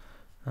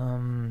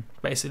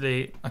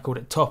 Basically, I called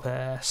it top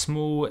air,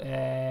 small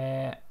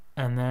air,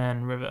 and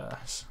then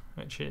reverse,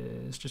 which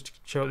is just to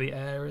show what the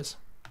air is.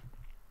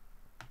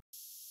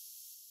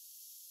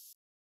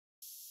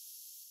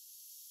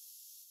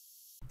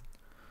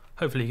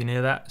 Hopefully you can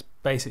hear that.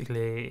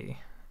 Basically,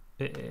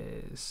 it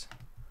is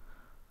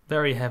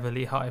very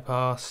heavily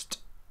high-passed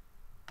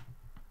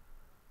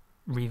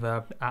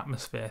reverb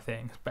atmosphere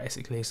thing.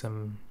 Basically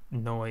some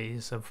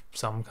noise of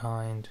some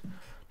kind.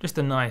 Just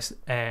a nice,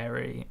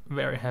 airy,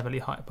 very heavily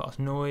high-passed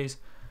noise,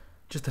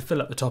 just to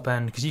fill up the top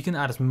end, because you can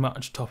add as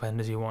much top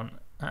end as you want,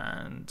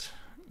 and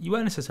you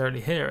won't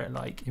necessarily hear it.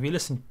 Like, if you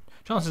listen,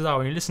 chances are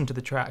when you listen to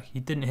the track, you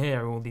didn't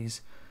hear all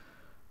these,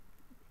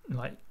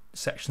 like,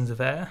 sections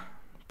of air,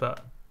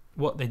 but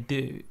what they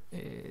do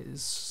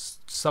is,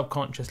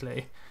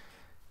 subconsciously,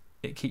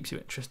 it keeps you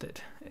interested.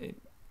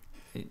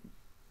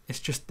 It's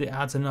just, it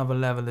adds another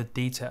level of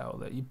detail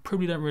that you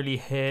probably don't really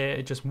hear,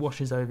 it just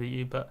washes over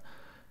you, but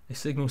it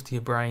signals to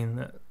your brain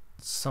that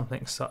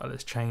something subtle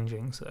is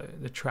changing, so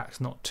the track's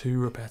not too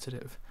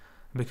repetitive.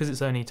 And because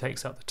it only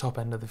takes up the top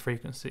end of the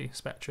frequency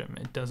spectrum,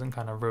 it doesn't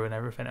kind of ruin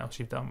everything else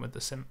you've done with the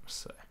synths.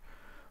 So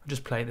I'll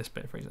just play this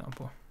bit, for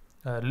example.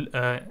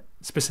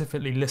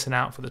 Specifically listen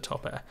out for the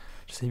top air,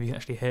 just see if you can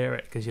actually hear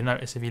it, because you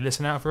notice if you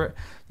listen out for it,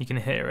 you can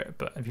hear it,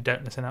 but if you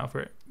don't listen out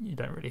for it, you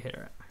don't really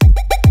hear it.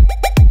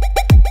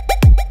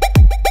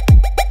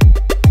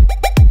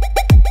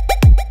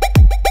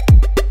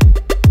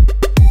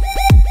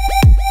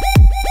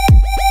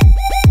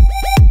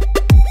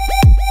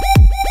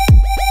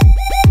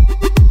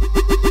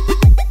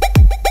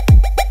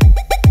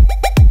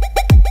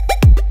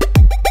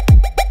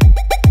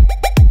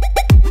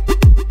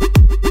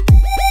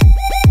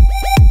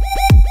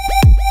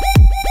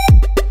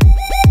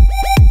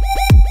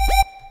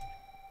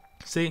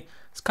 See,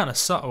 it's kind of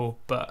subtle,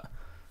 but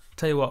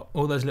tell you what,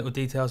 all those little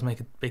details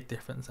make a big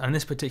difference. And in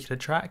this particular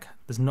track,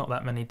 there's not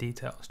that many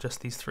details,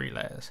 just these 3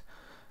 layers.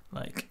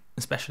 Like,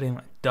 especially in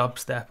like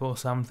dubstep or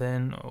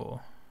something,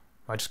 or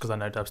just because I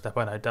know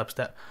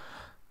dubstep,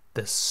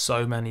 there's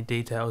so many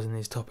details in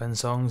these top end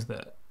songs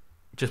that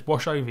just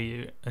wash over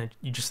you, and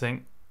you just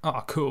think,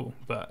 oh, cool.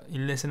 But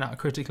you listen out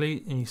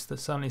critically, and you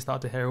suddenly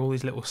start to hear all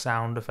these little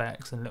sound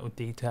effects and little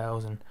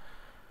details, and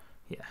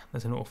yeah,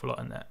 there's an awful lot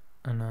in there.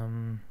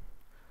 And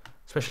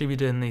especially if you're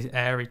doing these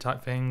airy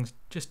type things,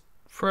 just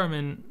throw them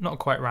in, not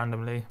quite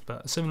randomly,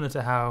 but similar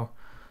to how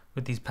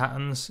with these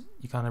patterns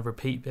you kind of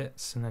repeat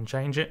bits and then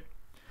change it.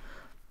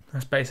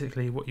 That's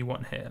basically what you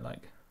want here.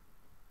 Like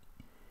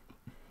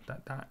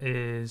that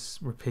is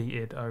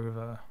repeated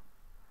over,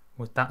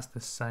 well, that's the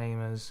same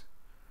as,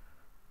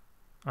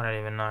 I don't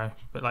even know,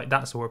 but like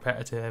that's all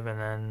repetitive, and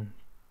then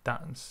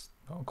that's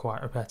not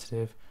quite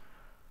repetitive,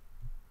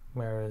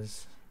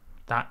 whereas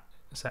that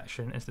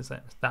section is the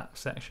same as that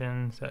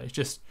section. So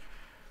it's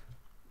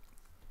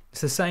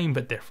the same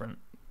but different.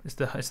 It's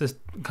just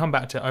come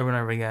back to it over and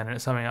over again, and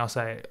it's something I'll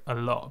say a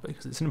lot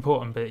because it's an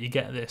important bit. You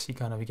get this, you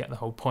get the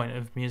whole point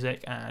of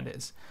music, and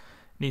it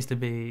needs to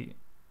be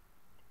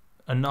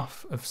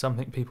enough of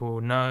something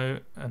people know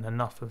and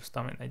enough of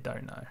something they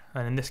don't know.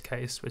 And in this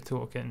case, we're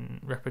talking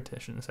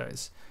repetition, so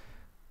it's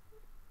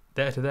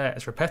there to there.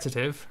 It's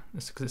repetitive,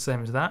 it's because it's the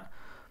same as that,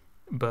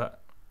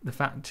 but the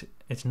fact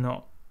it's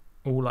not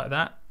all like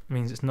that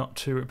means it's not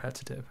too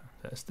repetitive.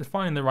 So it's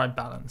finding the right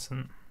balance,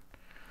 and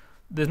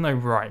there's no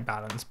right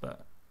balance,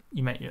 but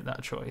you make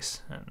that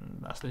choice, and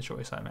that's the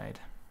choice I made.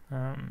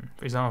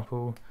 For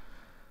example,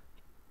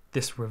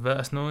 this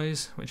reverse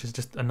noise, which is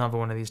just another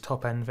one of these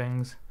top end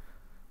things,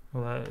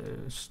 although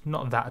it's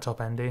not that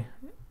top endy,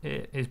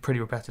 it is pretty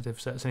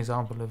repetitive, so it's an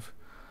example of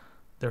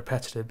the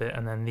repetitive bit,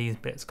 and then these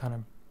bits kind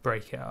of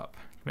break it up,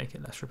 make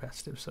it less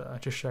repetitive. So I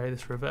just show you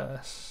this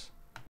reverse.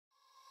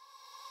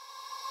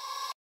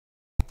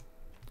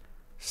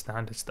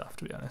 Standard stuff,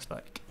 to be honest.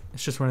 Like,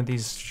 it's just one of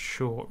these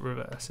short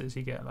reverses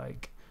you get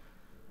like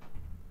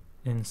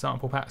in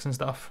sample packs and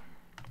stuff.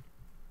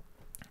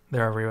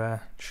 They're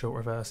everywhere. Short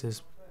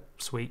reverses,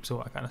 sweeps, all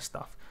that kind of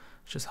stuff.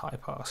 It's just high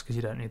pass because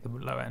you don't need the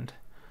low end.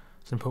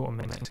 It's important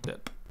mixing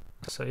dip.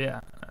 So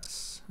yeah,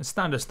 it's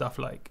standard stuff.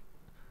 Like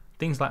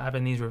things like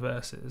having these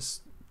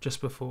reverses just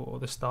before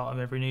the start of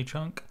every new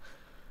chunk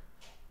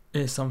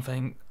is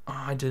something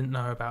I didn't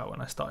know about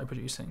when I started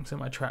producing, so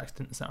my tracks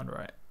didn't sound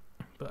right.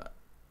 But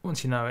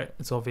once you know it,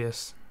 it's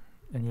obvious,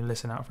 and you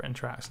listen out for it in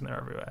tracks and they're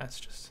everywhere.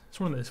 It's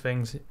one of those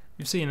things. If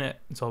you've seen it,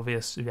 it's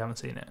obvious. If you haven't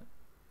seen it,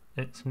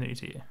 it's new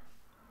to you.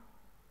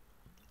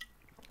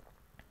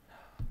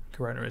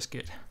 Corona is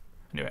good.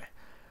 Anyway,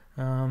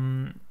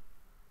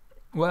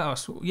 what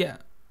else? Yeah,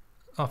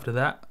 after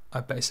that,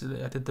 I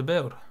did the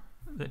build,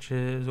 which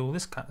is all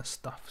this kind of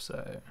stuff.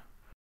 So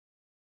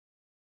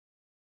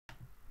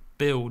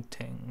build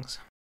things.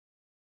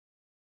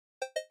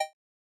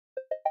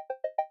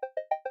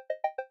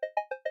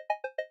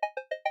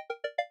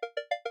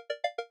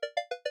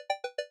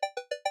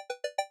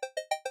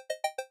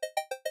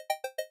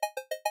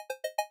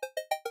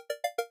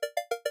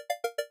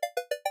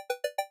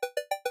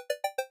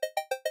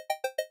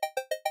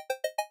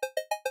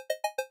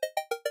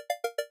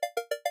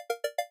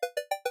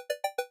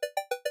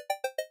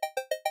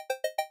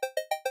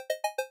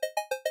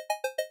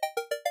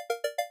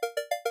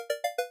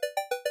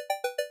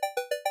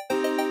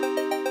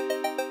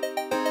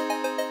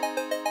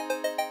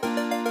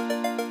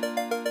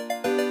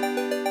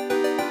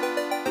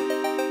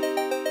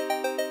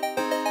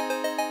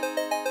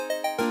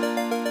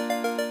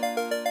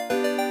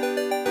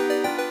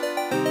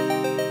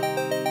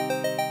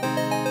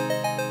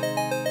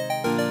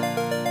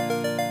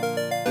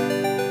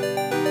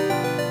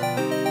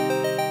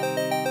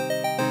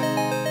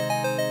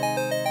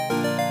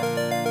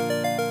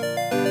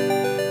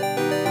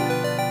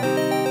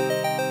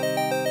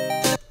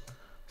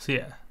 So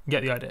yeah,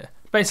 get the idea.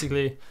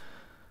 Basically,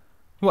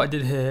 what I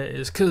did here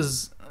is,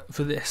 because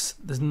for this,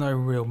 there's no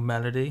real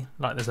melody.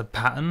 Like there's a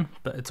pattern,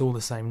 but it's all the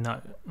same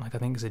note. Like I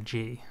think it's a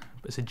G,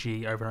 but it's a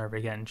G over and over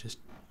again, just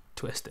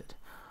twisted.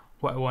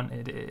 What I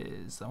wanted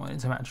is, I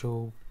wanted some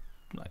actual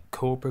like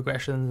chord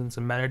progressions and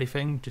some melody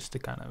thing, just to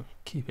kind of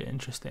keep it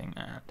interesting.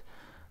 And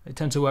they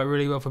tend to work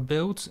really well for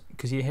builds,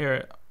 because you hear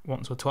it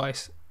once or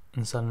twice,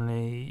 and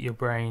suddenly your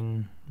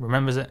brain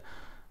remembers it,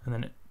 and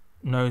then it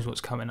knows what's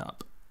coming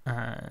up,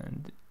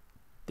 and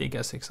it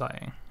gets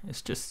exciting.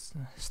 It's just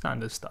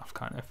standard stuff,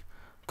 kind of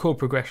chord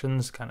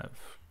progressions,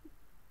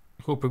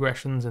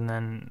 and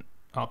then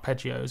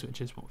arpeggios, which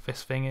is what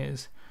this thing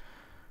is,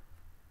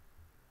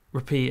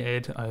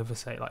 repeated over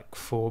say like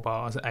 4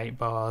 bars, 8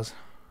 bars.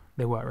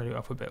 They work really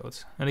well for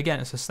builds. And again,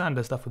 it's a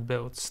standard stuff with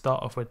builds.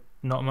 Start off with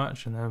not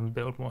much and then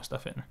build more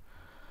stuff in.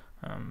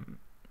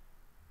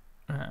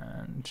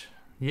 And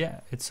yeah,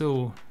 it's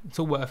all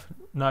worth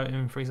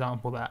noting, for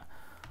example, that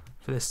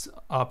for this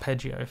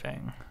arpeggio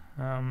thing,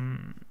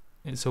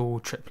 it's all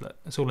triplet.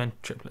 It's all in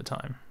triplet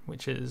time,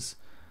 which is,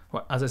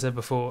 well, as I said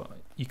before,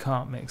 you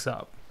can't mix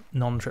up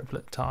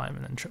non-triplet time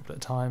and then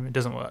triplet time, it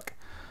doesn't work.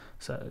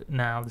 So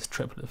now this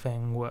triplet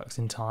thing works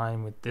in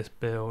time with this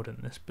build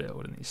and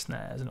these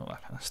snares and all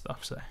that kind of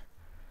stuff. So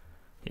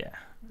yeah,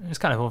 it's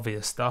kind of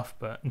obvious stuff,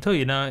 but until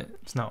you know it,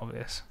 it's not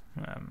obvious.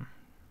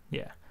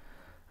 Yeah,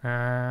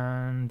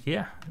 and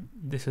yeah,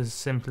 this is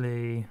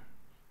simply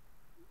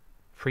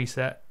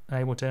preset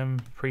Ableton.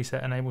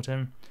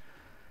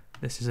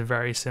 This is a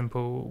very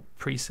simple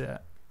preset,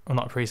 or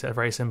not preset, a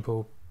very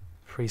simple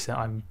preset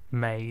I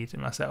made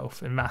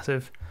myself in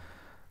Massive,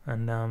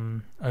 and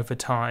over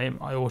time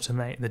I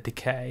automate the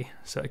decay,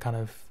 so it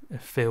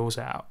fills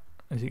out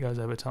as it goes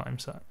over time.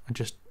 So I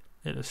just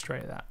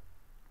illustrate that.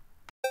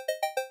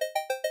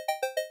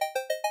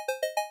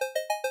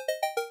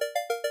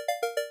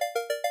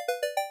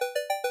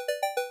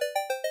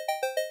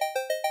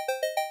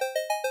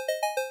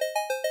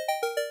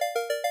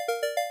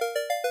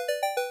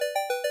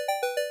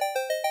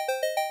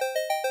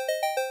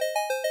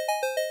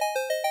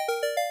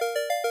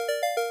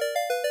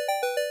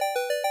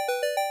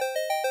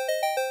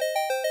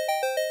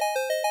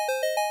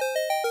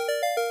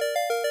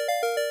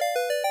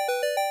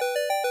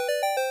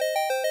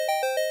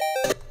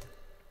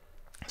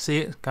 See,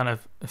 it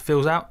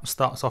fills out,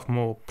 starts off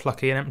more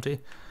plucky and empty.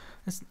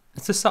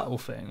 It's a subtle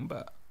thing,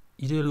 but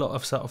you do a lot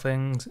of subtle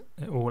things,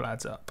 it all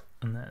adds up.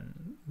 And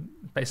then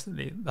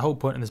basically the whole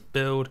point of this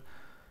build,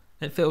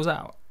 it fills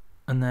out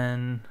and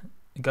then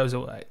it goes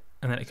away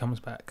and then it comes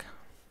back.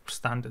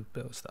 Standard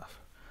build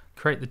stuff.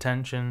 Create the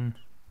tension,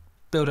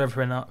 build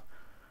everything up,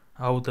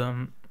 hold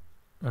them,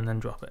 and then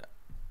drop it.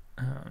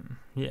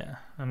 Yeah,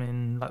 I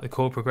mean, like the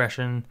chord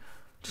progression,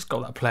 just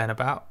got that playing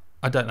about.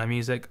 I don't know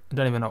music, I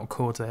don't even know what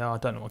chords they are, I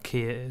don't know what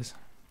key it is,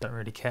 don't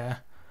really care.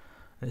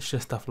 It's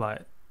just stuff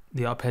like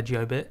the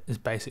arpeggio bit is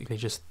basically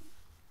just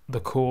the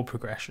chord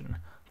progression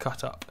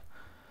cut up.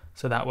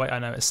 So that way I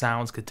know it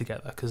sounds good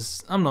together,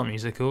 because I'm not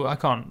musical, I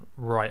can't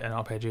write an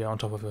arpeggio on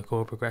top of a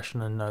chord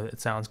progression and know that it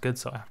sounds good,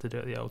 so I have to do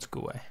it the old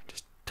school way.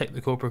 Just take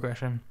the chord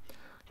progression,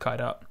 cut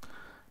it up,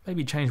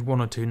 maybe change one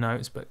or two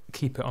notes, but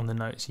keep it on the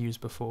notes used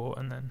before,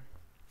 and then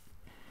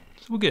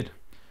it's all good.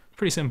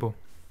 Pretty simple.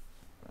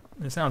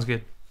 It sounds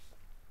good.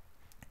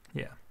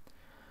 Yeah,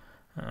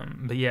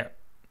 but yeah,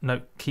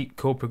 no, keep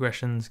chord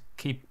progressions,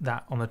 keep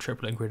that on the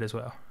triplet grid as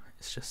well.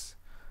 It's just,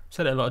 I've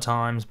said it a lot of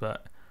times,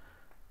 but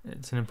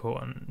it's an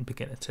important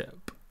beginner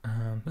tip.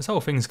 This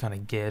whole thing's kind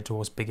of geared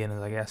towards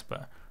beginners, I guess,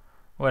 but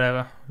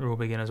whatever, we're all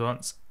beginners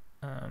once.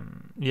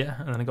 Yeah,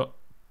 and then I got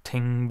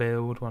ting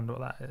build, wonder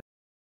what that is.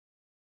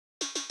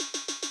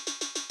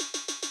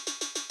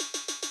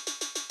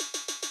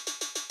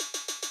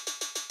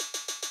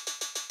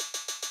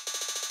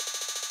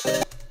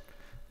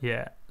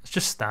 Yeah, it's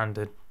just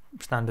standard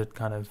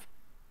kind of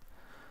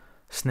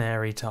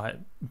snarey type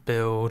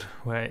build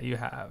where you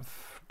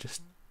have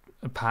just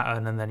a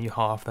pattern and then you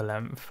halve the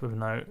length of a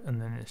note and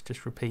then it's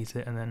just repeat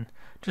it, and then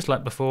just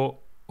like before,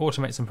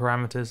 automate some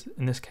parameters.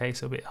 In this case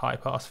it'll be a high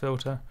pass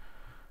filter,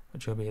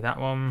 which will be that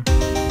one.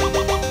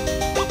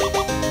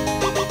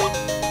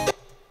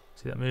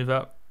 See that move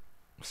up?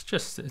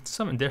 It's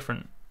something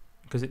different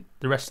because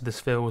the rest of this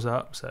fills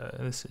up, so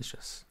this is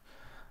just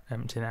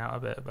emptying out a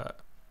bit,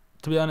 but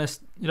to be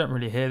honest, you don't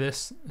really hear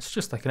this. It's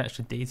just like an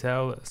extra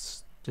detail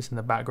that's just in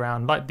the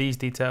background. Like these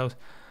details,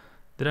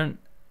 they don't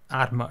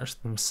add much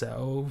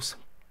themselves,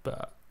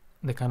 but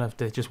they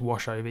just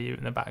wash over you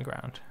in the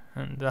background.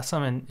 And that's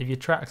something, if your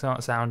tracks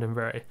aren't sounding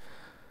very,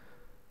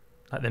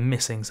 like they're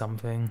missing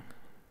something.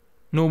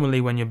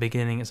 Normally when you're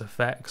beginning it's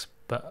effects,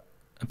 but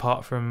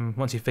apart from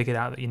once you've figured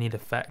out that you need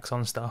effects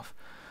on stuff,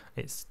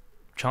 it's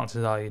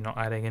chances are you're not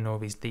adding in all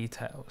these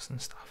details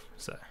and stuff.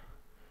 So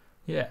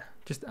yeah,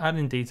 just add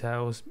in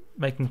details,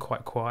 make them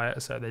quite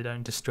quiet so they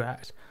don't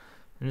distract,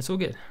 and it's all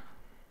good,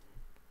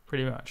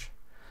 pretty much.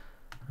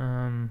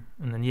 And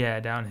then yeah,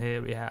 down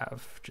here we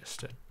have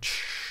just a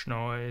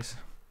noise,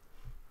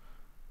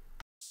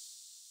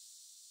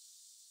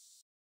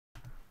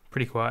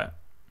 pretty quiet,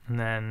 and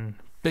then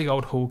big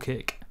old hall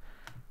kick.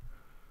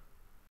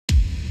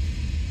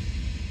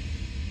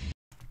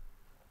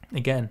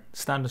 Again,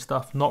 standard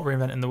stuff, not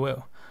reinventing the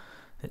wheel.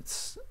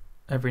 It's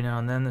every now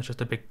and then there's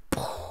just a big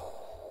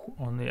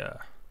on the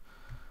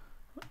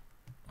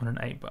on an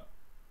 8-bar,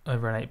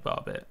 over an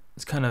 8-bar bit.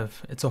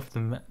 It's off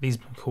these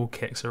cool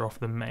kicks are off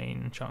the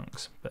main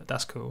chunks, but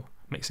that's cool.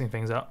 Mixing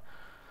things up,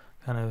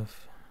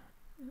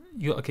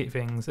 you got to keep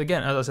things,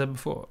 again, as I said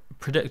before,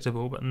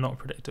 predictable but not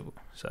predictable.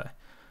 So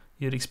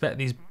you'd expect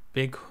these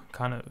big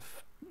kind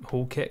of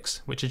hall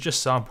kicks, which is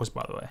just samples,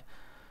 by the way,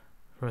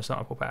 from a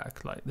sample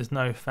pack. Like there's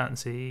no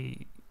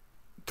fancy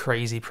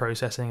crazy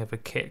processing of a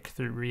kick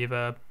through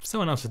reverb.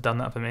 Someone else has done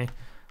that for me.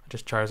 I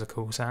just chose a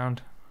cool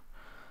sound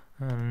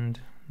and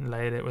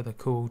layered it with a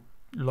cool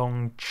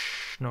long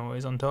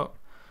noise on top,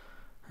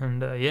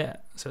 and yeah,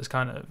 so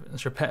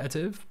it's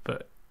repetitive,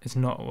 but it's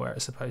not where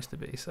it's supposed to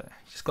be, so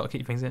you just got to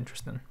keep things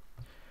interesting.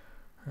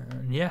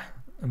 And yeah,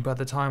 and by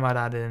the time I'd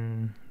add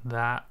in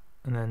that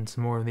and then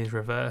some more of these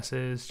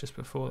reverses just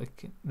before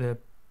the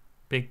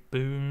big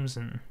booms,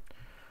 and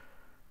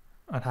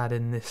I'd add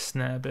in this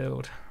snare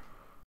build.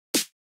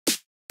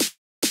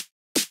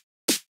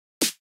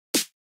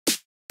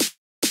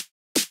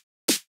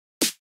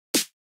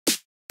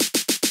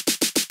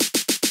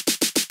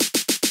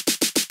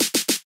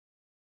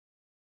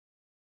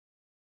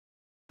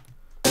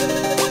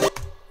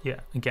 yeah,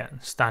 again,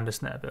 standard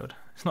snare build.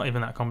 It's not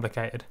even that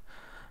complicated,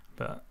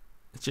 but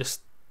it's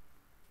just,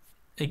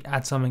 it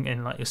adds something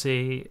in. Like, you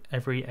see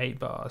every 8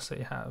 bars, so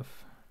you have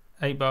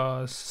 8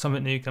 bars,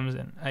 something new comes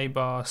in, 8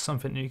 bars,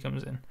 something new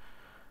comes in,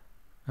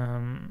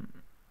 and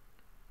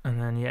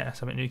then yeah,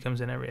 something new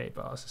comes in every 8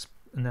 bars,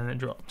 and then it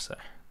drops. So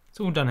it's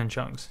all done in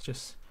chunks.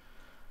 It's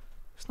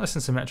nice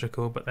and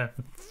symmetrical, but then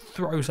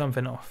throw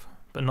something off,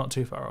 but not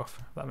too far off,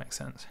 if that makes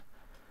sense.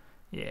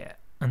 Yeah,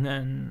 and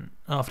then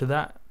after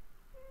that,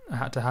 I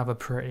had to have a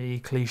pretty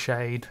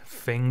cliched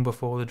thing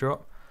before the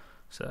drop.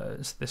 So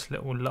it's this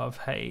little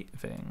love-hate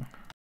thing.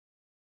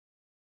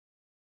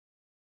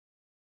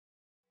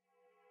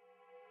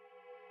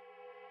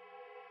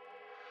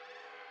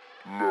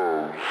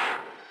 Love,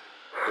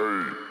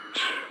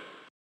 hate.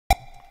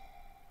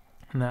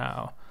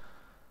 Now,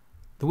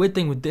 the weird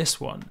thing with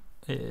this one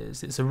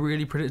is it's a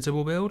really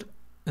predictable build,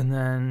 and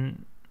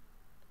then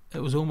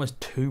it was almost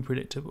too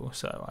predictable,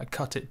 so I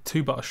cut it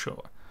 2 bars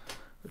short,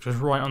 which was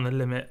right on the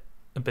limit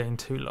of being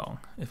too long.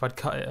 If I'd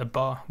cut it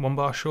 1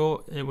 bar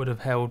short, it would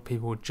have held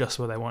people just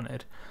where they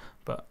wanted,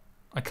 but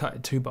I cut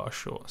it 2 bars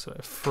short, so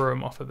it threw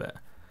them off a bit,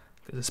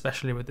 because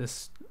especially with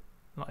this,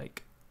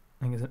 like,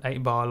 I think it's an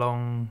 8 bar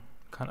long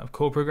kind of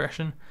chord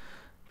progression,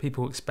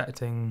 people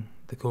expecting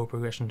the chord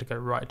progression to go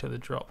right to the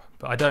drop,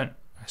 but I don't.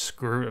 I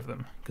screw with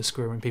them, because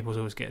screwing people's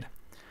always good.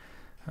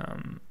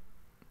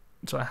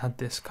 So I had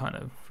this kind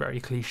of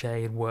very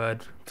cliched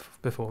word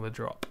before the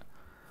drop.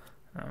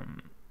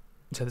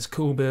 So this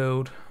cool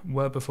build,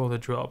 word before the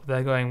drop.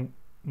 They're going,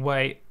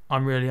 wait,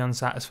 I'm really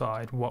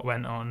unsatisfied. What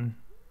went on?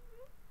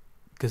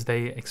 Because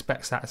they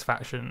expect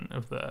satisfaction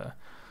of the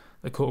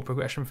chord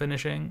progression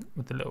finishing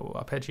with the little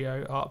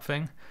arpeggio arp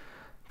thing.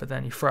 But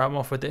then you throw them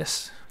off with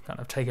this, kind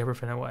of take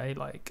everything away,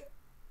 like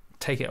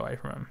take it away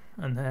from them.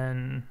 And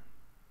then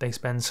they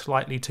spend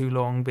slightly too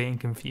long being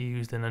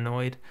confused and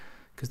annoyed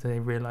because they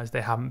realise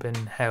they haven't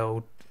been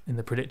held in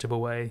the predictable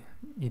way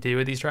you do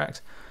with these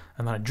tracks.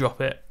 And then I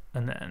drop it,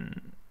 and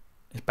then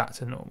it's back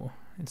to normal.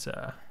 It's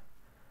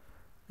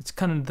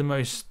kind of the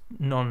most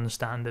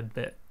non-standard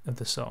bit of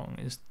the song,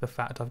 is the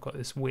fact I've got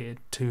this weird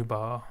 2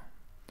 bar,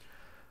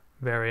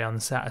 very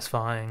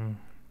unsatisfying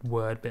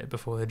word bit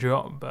before the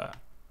drop, but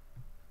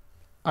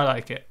I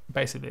like it.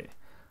 Basically,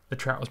 the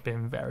track was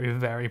being very,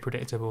 very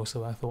predictable,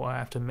 so I thought I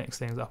have to mix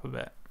things up a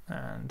bit.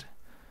 And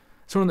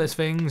it's one of those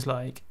things,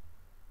 like,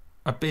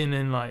 I've been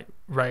in like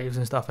raves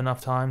and stuff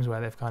enough times where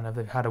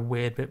they've had a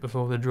weird bit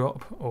before the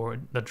drop, or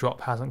the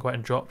drop hasn't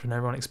quite dropped and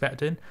everyone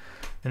expected,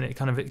 and it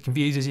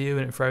confuses you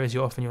and it throws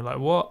you off, and you're like,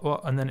 what,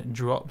 and then it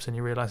drops and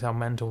you realise how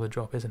mental the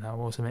drop is and how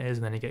awesome it is,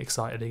 and then you get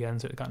excited again.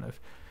 So it kind of,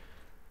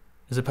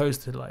 as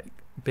opposed to like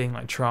being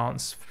like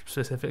trance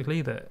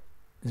specifically, that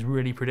is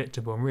really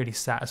predictable and really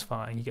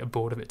satisfying, you get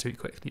bored of it too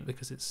quickly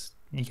because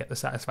you get the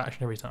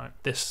satisfaction every time.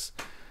 This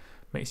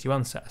makes you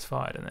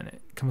unsatisfied and then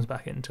it comes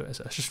back into it,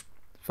 so it's just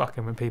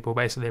fucking with people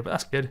basically, but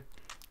that's good.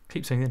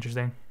 Keeps things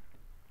interesting.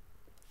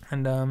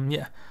 And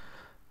yeah,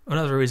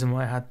 another reason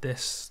why I had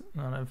this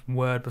kind of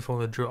word before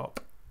the drop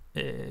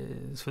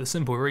is for the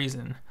simple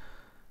reason,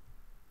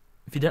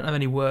 if you don't have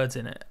any words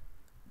in it,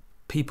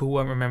 people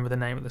won't remember the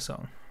name of the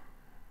song,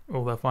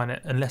 or they'll find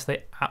it, unless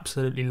they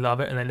absolutely love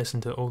it and they listen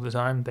to it all the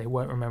time, they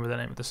won't remember the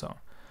name of the song.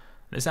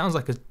 And it sounds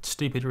like a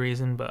stupid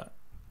reason, but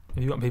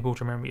if you want people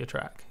to remember your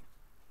track,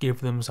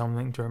 give them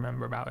something to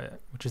remember about it,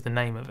 which is the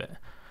name of it.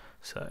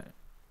 So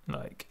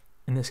like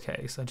in this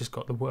case, I just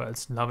got the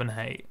words love and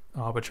hate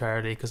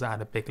arbitrarily because I had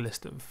a big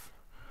list of,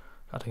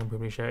 that I can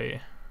probably show you.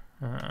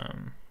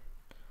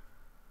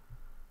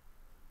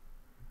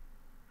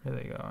 Here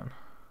they go on.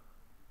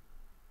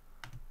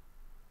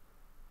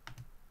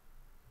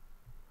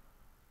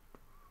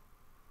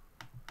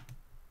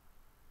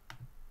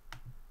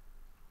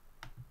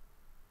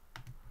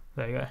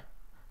 There you go.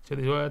 See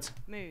these words?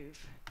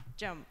 Move,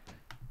 jump,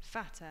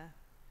 fatter,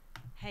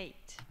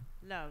 hate,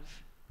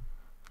 love.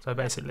 So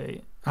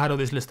basically, I had all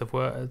this list of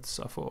words.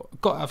 I thought,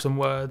 I've got to have some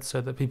words so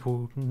that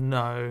people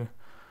know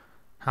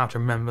how to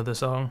remember the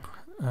song.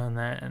 And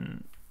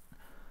then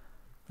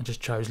I just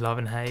chose love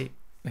and hate.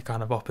 They're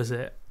kind of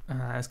opposite.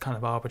 It's kind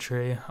of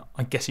arbitrary.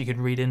 I guess you could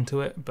read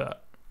into it,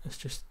 but it's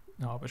just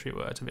an arbitrary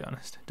word, to be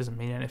honest. It doesn't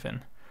mean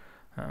anything.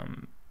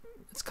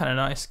 It's kind of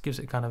nice. Gives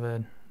it kind of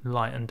a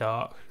light and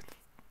dark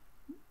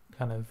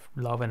kind of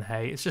love and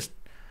hate. It's just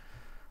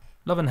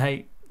love and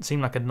hate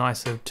seem like a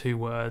nicer 2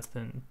 words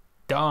than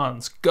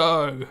dance,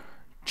 go,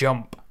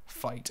 jump,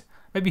 fight.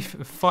 Maybe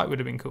fight would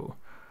have been cool,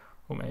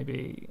 or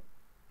maybe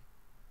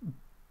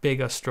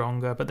bigger,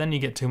 stronger, but then you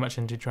get too much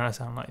into trying to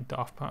sound like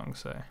Daft Punk,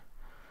 so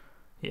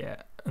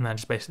yeah. And then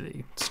just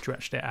basically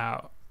stretched it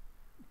out,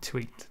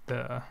 tweaked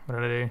the, what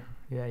did I do?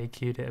 Yeah,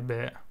 EQ'd it a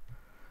bit,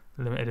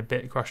 limited a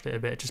bit, crushed it a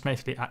bit, just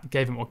basically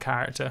gave it more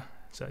character,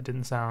 so it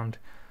didn't sound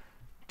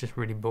just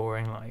really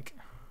boring like.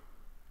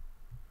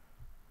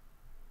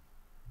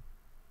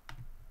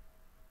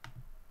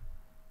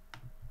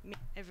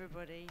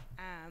 Everybody,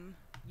 am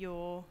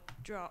your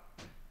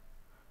drop.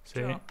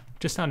 See, Drop.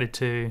 just sounded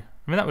too,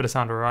 I mean that would have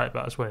sounded alright,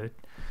 but I just wanted to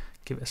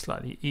give it a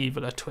slightly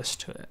eviler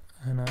twist to it.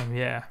 And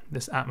yeah,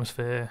 this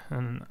atmosphere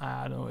and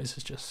noise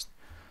is just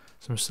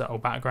some subtle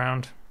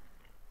background.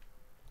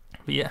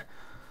 But yeah,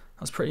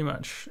 that's pretty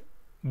much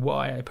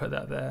why I put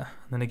that there.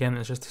 And then again,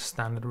 there's just a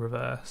standard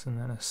reverse and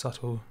then a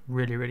subtle,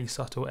 really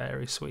subtle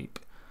airy sweep.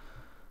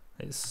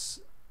 It's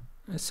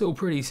all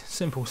pretty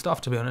simple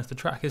stuff, to be honest. The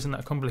track isn't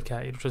that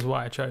complicated, which is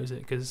why I chose it,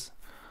 because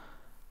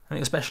I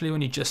think especially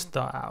when you just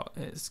start out,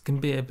 it can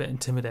be a bit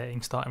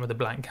intimidating starting with a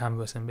blank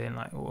canvas and being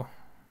like, well,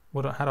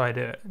 how do I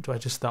do it? Do I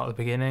just start at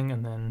the beginning?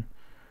 And then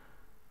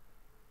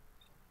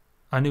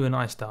I knew when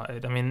I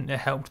started, I mean, it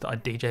helped that I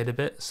DJ'd a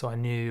bit, so I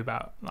knew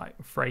about like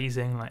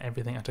phrasing, like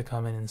everything had to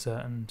come in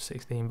certain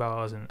 16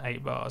 bars and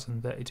 8 bars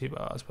and 32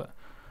 bars, but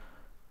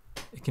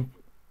it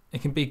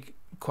can be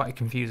quite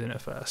confusing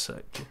at first,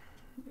 so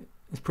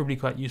it's probably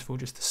quite useful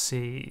just to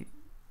see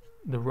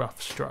the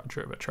rough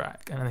structure of a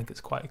track, and I think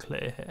it's quite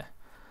clear here.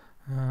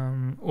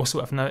 Also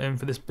worth noting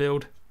for this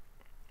build,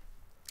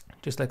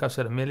 just like I've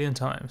said a million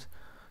times,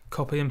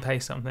 copy and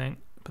paste something,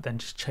 but then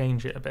just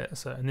change it a bit.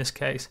 So in this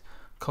case,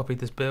 copied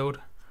this build,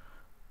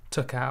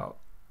 took out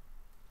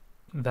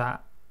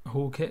that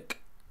hall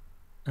kick,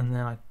 and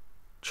then I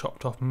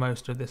chopped off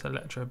most of this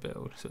electro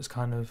build, so it's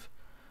kind of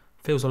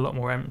feels a lot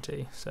more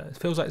empty. So it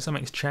feels like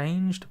something's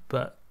changed,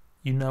 but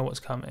you know what's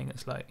coming.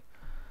 It's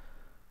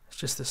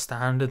just the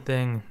standard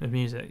thing of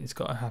music. It's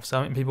got to have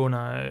something people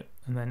know,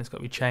 and then it's got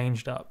to be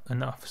changed up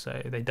enough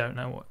so they don't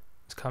know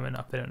what's coming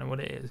up, they don't know what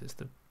it is.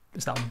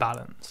 It's that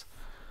balance,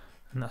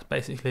 and that's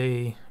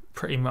basically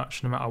pretty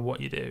much no matter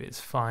what you do, it's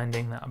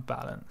finding that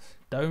balance.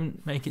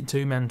 Don't make it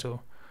too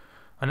mental.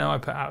 I know I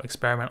put out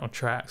experimental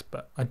tracks,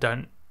 but I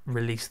don't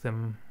release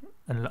them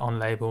on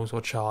labels or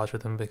charge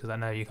with them because I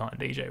know you can't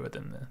DJ with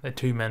them. They're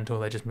too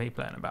mental, they're just me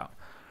playing about.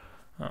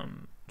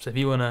 So if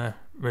you want to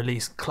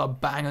release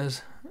club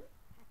bangers,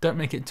 don't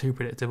make it too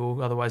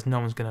predictable, otherwise no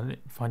one's going to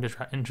find your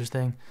track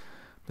interesting.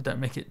 But don't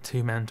make it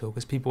too mental,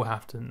 because people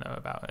have to know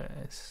about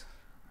it.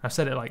 I've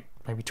said it like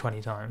maybe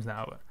 20 times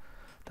now, but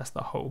that's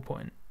the whole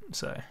point.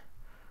 So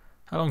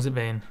how long's it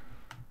been?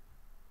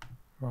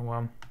 Wrong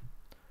one.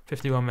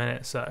 51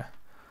 minutes, so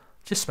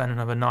just spend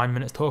another 9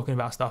 minutes talking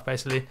about stuff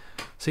basically.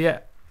 So yeah,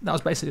 that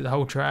was basically the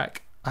whole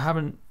track. I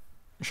haven't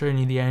shown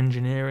you the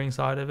engineering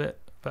side of it,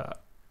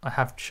 but I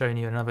have shown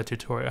you another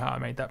tutorial how I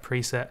made that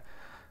preset.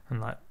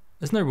 And like,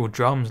 there's no real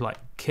drums, like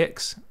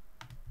kicks,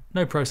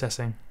 no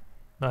processing.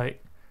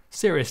 Like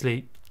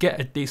seriously,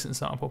 get a decent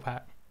sample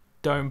pack.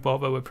 Don't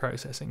bother with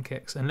processing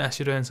kicks unless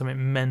you're doing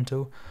something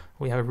mental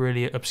or you have a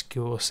really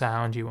obscure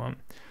sound you want.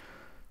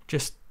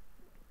 Just,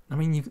 I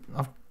mean,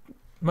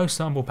 most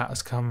sample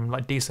packs come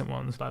like decent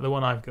ones. Like the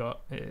one I've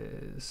got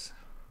is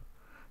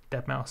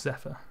deadmau5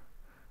 Zephyr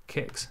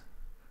kicks,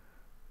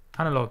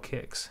 analog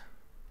kicks,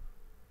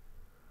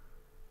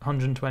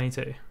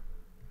 122,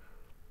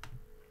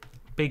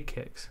 big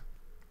kicks,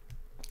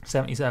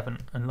 77,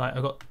 and like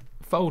I got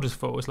folders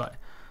full. It's like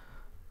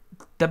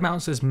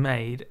deadmau5 has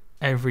made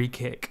every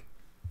kick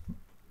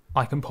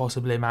I can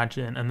possibly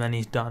imagine, and then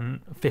he's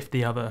done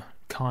 50 other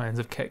kinds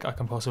of kick I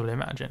can possibly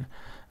imagine,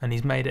 and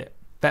he's made it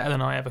better than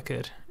I ever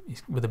could.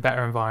 He's with a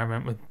better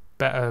environment, with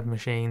better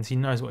machines. He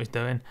knows what he's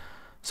doing.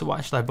 So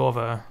why should I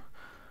bother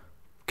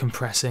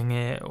compressing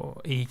it or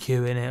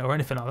EQing it or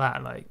anything like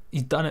that? Like,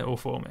 he's done it all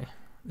for me.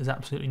 There's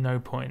absolutely no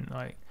point.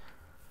 Like,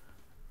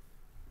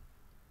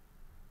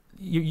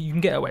 you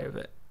can get away with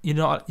it. You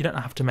don't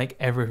have to make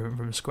everything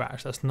from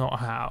scratch. That's not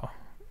how,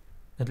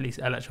 at least,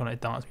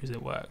 electronic dance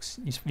music works.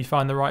 You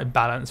find the right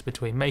balance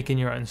between making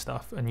your own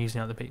stuff and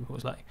using other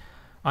people's. Like,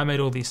 I made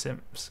all these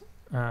synths.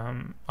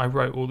 I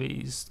wrote all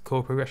these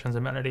chord progressions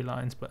and melody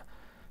lines, but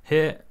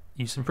here,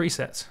 use some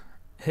presets.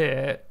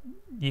 Here,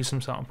 use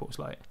some samples.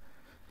 Like,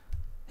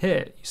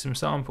 here, use some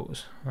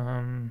samples.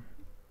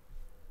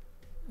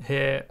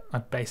 Here, I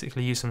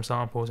basically used some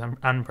samples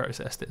and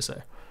processed it.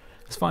 So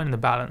it's finding the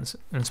balance,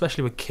 and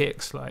especially with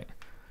kicks. Like,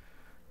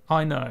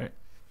 I know,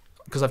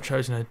 because I've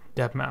chosen a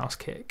deadmau5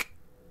 kick,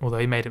 although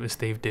he made it with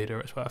Steve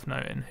Duda, it's worth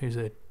noting, who's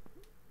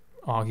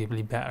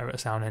arguably better at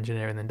sound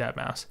engineering than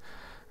deadmau5.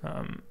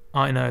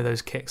 I know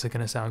those kicks are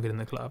going to sound good in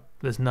the club.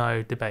 There's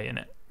no debate in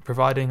it.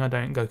 Providing I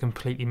don't go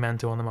completely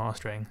mental on the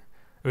mastering,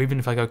 or even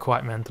if I go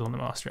quite mental on the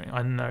mastering,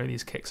 I know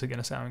these kicks are going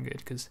to sound good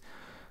because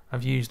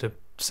I've used a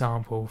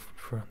sample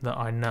that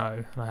I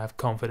know and I have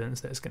confidence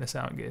that it's going to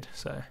sound good.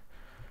 So,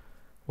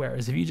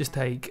 whereas if you just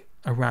take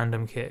a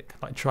random kick,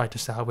 like try to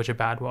salvage a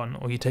bad one,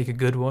 or you take a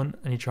good one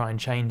and you try and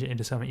change it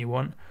into something you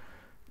want,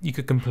 you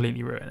could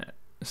completely ruin it.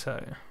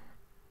 So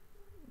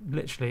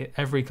literally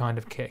every kind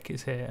of kick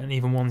is here, and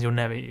even ones you'll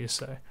never use.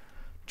 So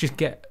just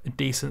get a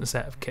decent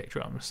set of kick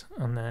drums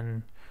and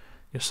then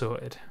you're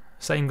sorted.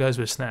 Same goes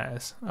with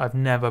snares. I've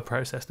never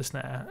processed a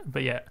snare,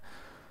 but yet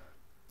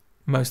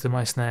most of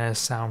my snares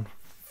sound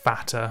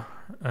fatter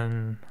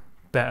and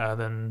better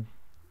than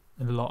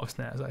a lot of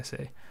snares I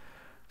see.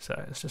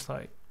 So it's just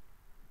like,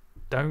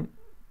 don't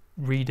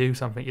redo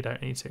something you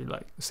don't need to.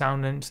 Like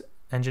sound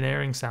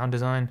engineering, sound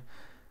design,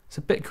 it's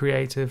a bit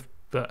creative,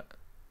 but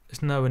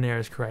it's nowhere near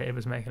as creative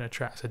as making a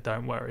track, so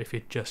don't worry if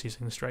you're just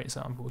using straight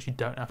samples. You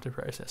don't have to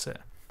process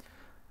it.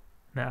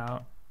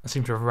 Now, I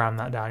seem to have rammed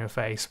that down your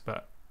face,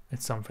 but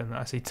it's something that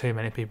I see too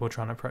many people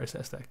trying to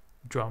process their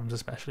drums,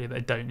 especially.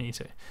 They don't need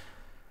to.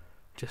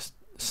 Just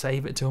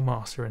save it till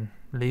mastering.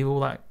 Leave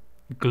all that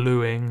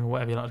gluing, or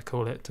whatever you like to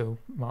call it, till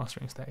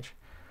mastering stage.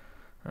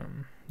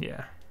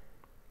 Yeah.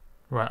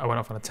 Right, I went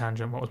off on a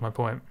tangent. What was my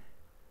point?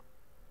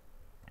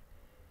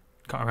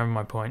 Can't remember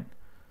my point.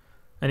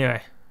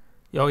 Anyway.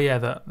 Oh yeah,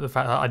 the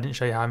fact that I didn't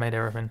show you how I made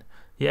everything.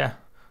 Yeah,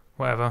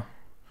 whatever.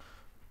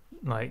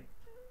 Like,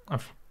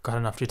 I've got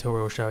enough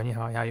tutorials showing you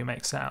how you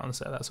make sounds,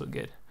 so that's all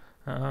good.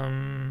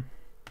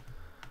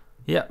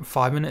 Yeah,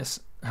 5 minutes.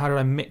 How did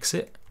I mix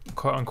it?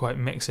 Quote unquote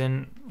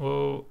mixing.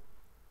 Well,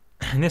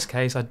 in this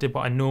case, I did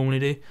what I normally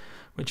do,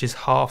 which is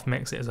half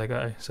mix it as I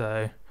go.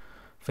 So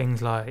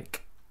things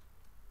like,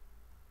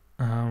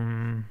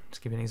 let's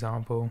give you an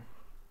example.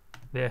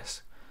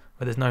 This,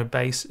 where there's no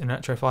bass in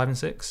Electro 5 and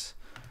 6.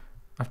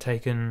 I've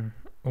taken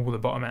all the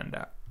bottom end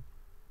out.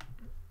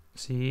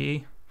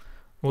 See,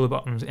 all the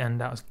bottom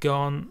end out is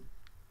gone.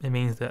 It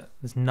means that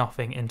there's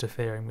nothing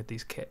interfering with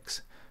these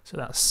kicks. So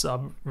that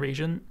sub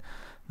region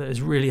that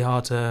is really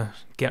hard to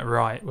get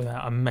right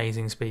without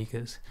amazing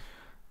speakers.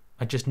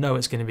 I just know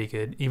it's going to be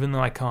good, even though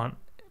I can't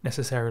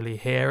necessarily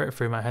hear it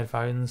through my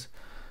headphones.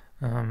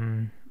 I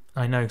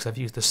know because I've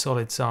used a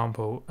solid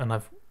sample and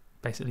I've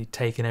basically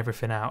taken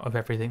everything out of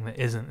everything that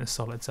isn't a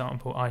solid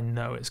sample. I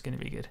know it's going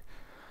to be good.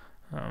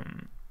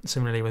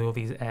 Similarly with all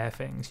these air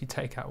things, you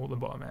take out all the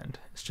bottom end.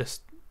 It's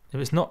just, if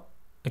it's not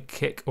a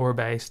kick or a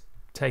bass,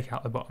 take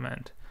out the bottom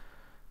end.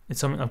 It's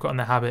something I've got in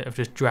the habit of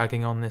just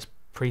dragging on this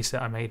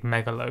preset I made,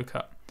 mega low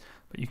cut,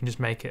 but you can just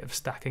make it of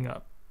stacking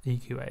up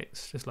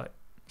EQ8s, just like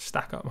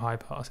stack up high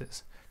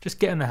passes. Just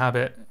get in the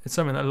habit. It's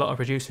something that a lot of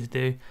producers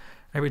do.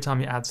 Every time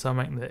you add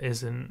something that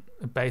isn't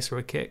a bass or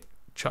a kick,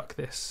 chuck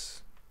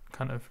this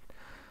kind of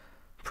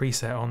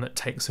preset on that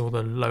takes all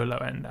the low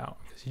end out,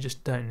 because you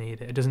just don't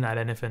need it. It doesn't add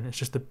anything. It's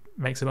just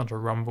makes a bunch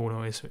of rumble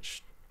noise,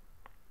 which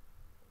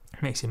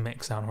makes your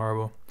mix sound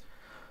horrible.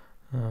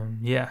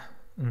 Yeah,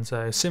 and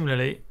so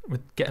similarly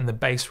with getting the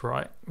bass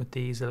right with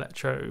these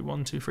Electro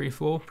 1, 2, 3,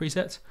 4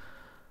 presets,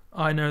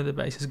 I know the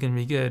bass is going to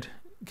be good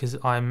because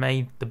I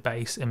made the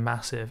bass in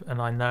Massive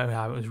and I know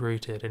how it was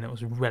routed and it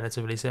was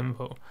relatively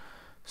simple.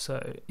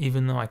 So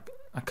even though I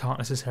can't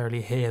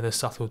necessarily hear the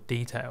subtle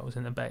details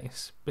in the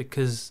bass,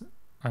 because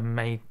I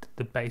made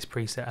the bass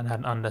preset and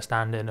had an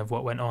understanding of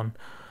what went on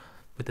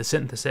with the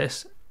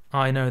synthesis,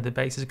 I know the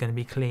bass is going to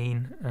be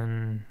clean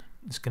and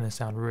it's going to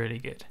sound really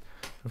good.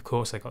 Of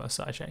course I got a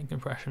sidechain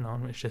compression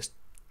on, which just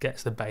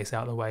gets the bass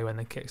out of the way when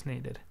the kick's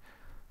needed.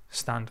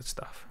 Standard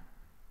stuff.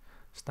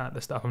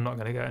 Standard stuff. I'm not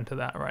going to go into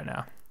that right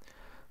now.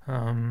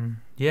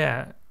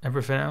 Yeah,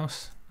 everything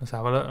else, let's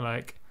have a look.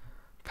 Like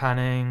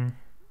panning,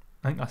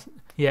 I think that's,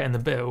 yeah, in the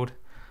build,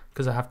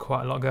 because I have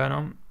quite a lot going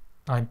on,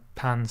 I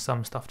pan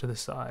some stuff to the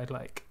side,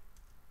 like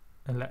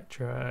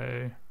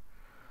Electro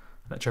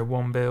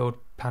 1 build,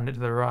 panned it to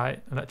the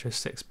right, Electro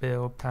 6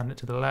 build, panned it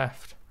to the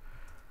left.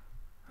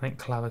 I think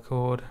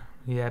clavichord,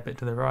 yeah, a bit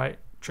to the right,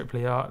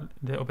 triple art,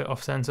 a little bit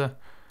off center.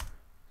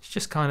 It's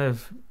just kind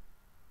of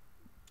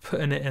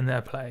putting it in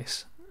their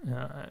place.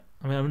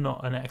 I mean, I'm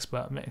not an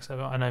expert mixer,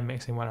 but I know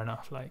mixing well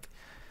enough. Like,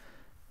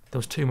 there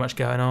was too much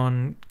going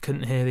on,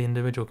 couldn't hear the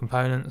individual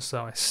components,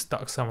 so I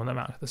stuck some of them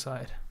out to the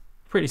side.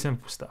 Pretty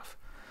simple stuff.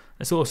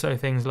 It's also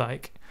things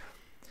like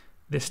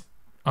this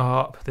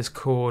ARP, this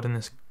chord, and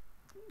this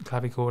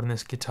clavichord, and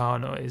this guitar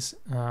noise.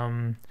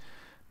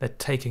 They're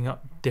taking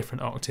up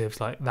different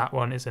octaves. Like that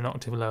one is an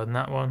octave lower than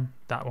that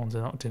one's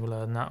an octave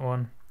lower than that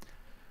one.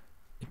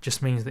 It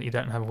just means that you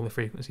don't have all the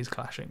frequencies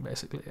clashing,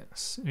 basically.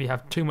 If you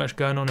have too much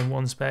going on in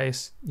one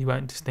space, you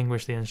won't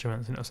distinguish the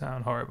instruments and it'll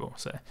sound horrible.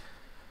 So,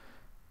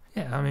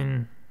 yeah, I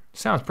mean,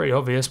 sounds pretty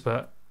obvious,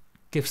 but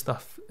give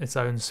stuff its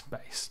own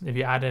space. If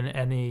you add in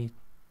any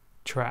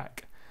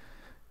track,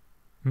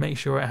 make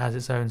sure it has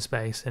its own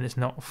space and it's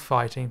not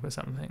fighting for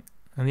something.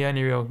 And the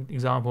only real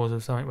examples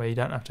of something where you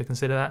don't have to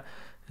consider that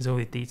is all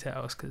the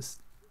details, because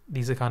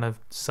these are kind of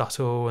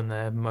subtle and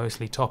they're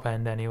mostly top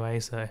end anyway,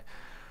 so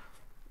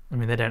I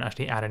mean, they don't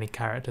actually add any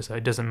character, so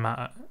it doesn't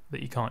matter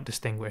that you can't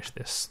distinguish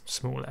this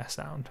small S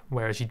sound.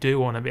 Whereas you do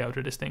want to be able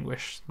to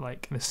distinguish,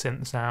 like, the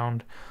synth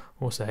sound,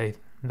 or say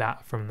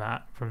that from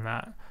that from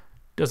that.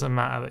 Doesn't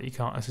matter that you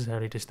can't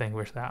necessarily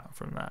distinguish that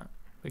from that,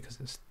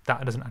 because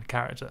that doesn't add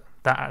character.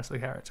 That adds the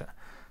character.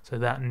 So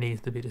that needs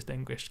to be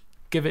distinguished.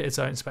 Give it its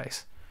own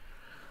space.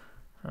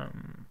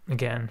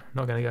 Again,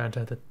 not going to go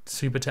into the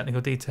super technical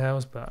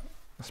details, but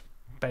that's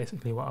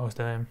basically what I was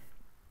doing.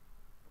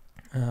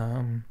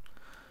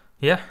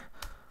 Yeah,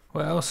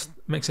 what else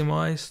mixing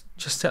wise?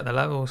 Just set the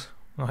levels.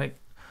 Like,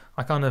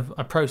 I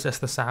process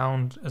the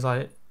sound as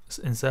I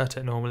insert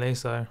it normally,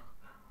 so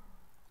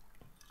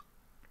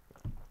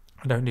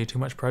I don't do too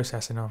much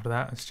processing after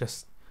that. It's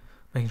just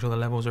making sure the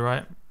levels are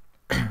right.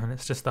 And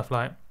it's just stuff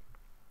like,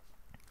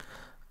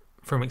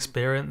 from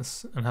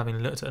experience and having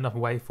looked at enough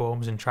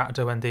waveforms in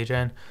Traktor when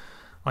DJing,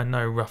 I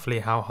know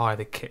roughly how high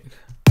the kick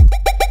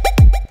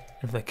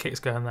if the kick's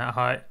going that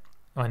high,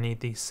 I need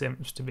these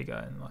synths to be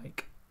going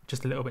like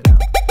just a little bit down.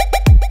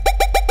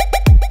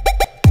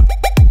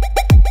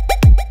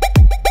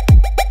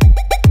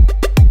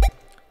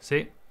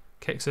 See,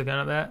 kicks are going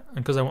up there, and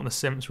because I want the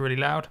synths really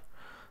loud,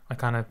 I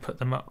kind of put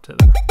them up to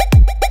there.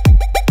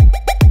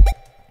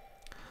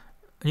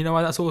 And you know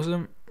why that's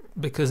awesome?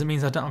 Because it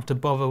means I don't have to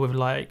bother with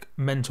like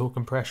mental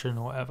compression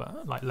or whatever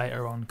like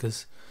later on,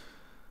 because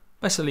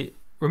basically,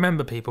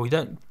 remember people,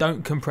 you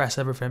don't compress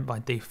everything by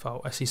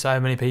default. I see so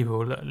many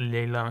people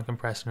really low in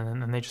compression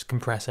and they just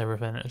compress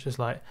everything. It's just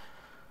like,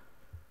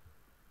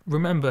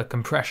 remember,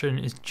 compression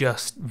is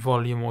just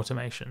volume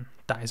automation.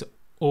 That is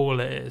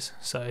all it is.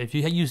 So if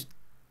you use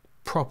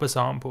proper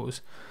samples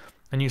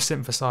and you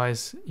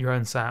synthesize your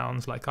own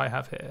sounds like I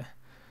have here,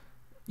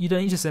 you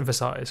don't need to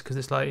synthesize, because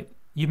it's like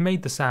you've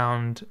made the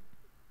sound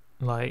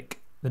like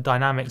the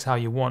dynamics how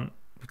you want,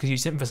 because you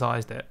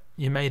synthesized it,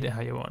 you made it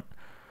how you want.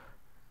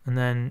 And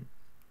then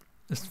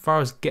as far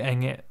as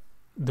getting it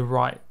the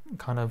right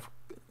kind of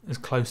as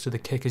close to the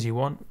kick as you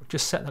want,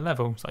 just set the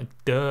level. It's like,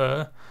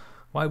 duh,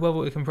 why bother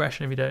with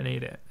compression if you don't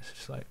need it? It's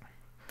just like,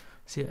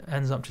 see, it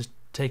ends up just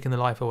taking the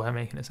life away,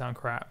 making it sound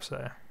crap.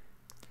 So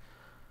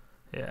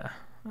yeah,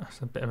 that's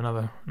a bit of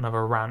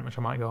another rant which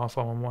I might go off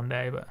on one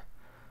day, but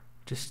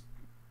just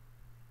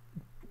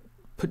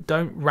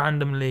don't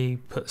randomly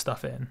put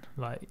stuff in.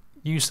 Like,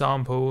 use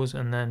samples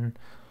and then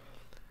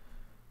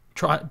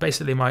try.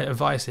 Basically, my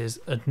advice is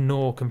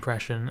ignore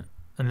compression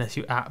unless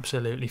you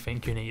absolutely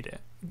think you need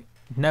it.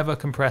 Never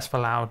compress for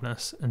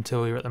loudness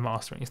until you're at the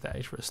mastering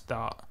stage for a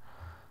start.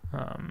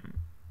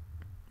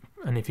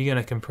 And if you're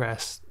going to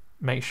compress,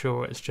 make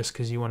sure it's just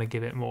because you want to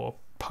give it more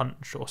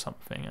punch or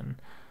something. And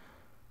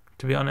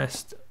to be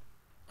honest,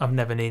 I've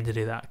never needed to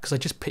do that because I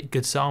just pick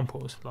good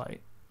samples.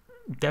 Like,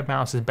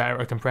 deadmau5 is better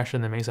at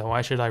compression than me, so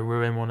why should I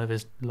ruin one of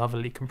his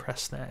lovely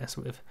compressed snares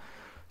with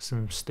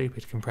some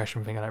stupid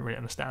compression thing I don't really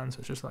understand? So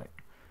it's just like,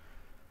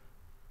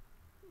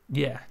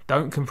 yeah,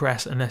 don't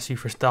compress unless you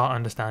for a start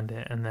understand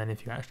it, and then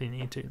if you actually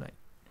need to, like,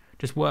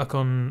 just work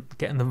on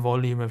getting the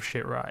volume of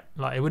shit right.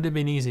 Like, it would have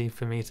been easy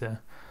for me to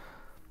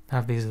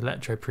have these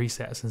electro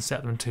presets and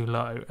set them too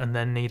low, and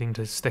then needing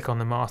to stick on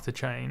the master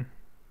chain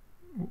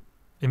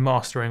in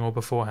mastering or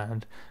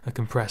beforehand a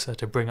compressor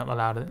to bring up the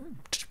louder,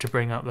 to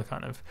bring up the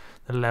kind of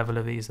the level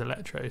of these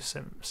electro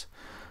synths,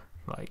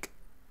 like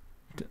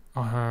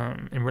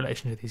in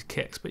relation to these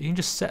kicks. But you can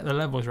just set the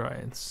levels right.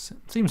 It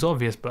seems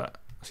obvious, but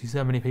I see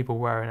so many people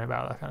worrying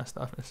about that kind of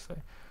stuff. So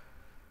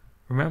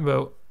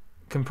remember,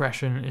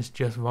 compression is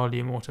just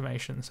volume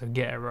automation, so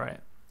get it right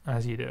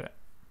as you do it.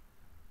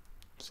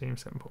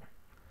 Seems simple.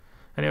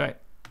 Anyway,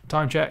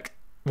 time check,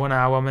 1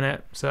 hour 1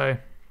 minute. So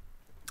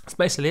that's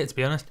basically it, to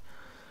be honest.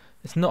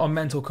 It's not a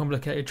mental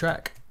complicated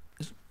track.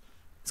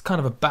 It's kind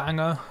of a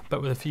banger,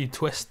 but with a few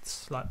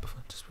twists, like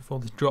just before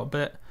this drop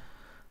bit.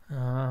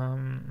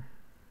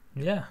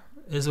 Yeah,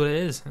 it is what it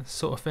is. This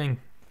sort of thing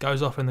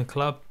goes off in the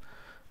club.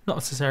 Not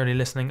necessarily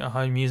listening at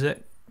home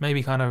music.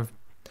 Maybe kind of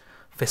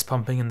fist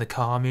pumping in the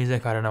car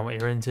music. I don't know what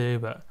you're into,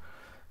 but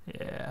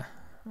yeah,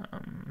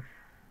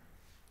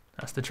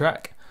 that's the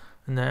track.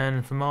 And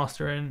then for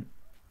mastering,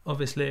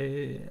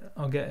 obviously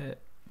I'll get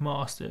it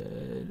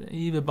mastered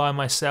either by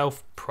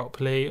myself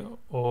properly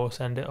or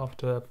send it off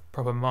to a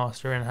proper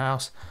master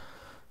in-house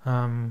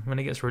when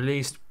it gets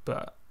released,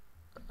 but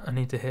I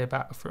need to hear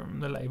back from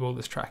the label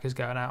this track is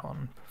going out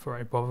on before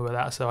I bother with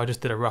that. So I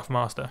just did a rough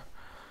master,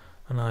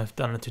 and I've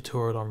done a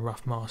tutorial on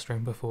rough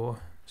mastering before.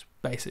 It's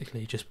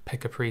basically just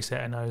pick a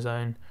preset in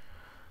Ozone,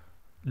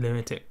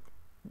 limit it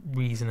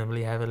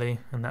reasonably heavily,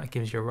 and that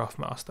gives you a rough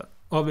master.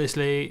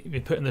 Obviously, if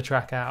you're putting the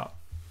track out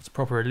as a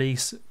proper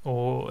release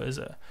or as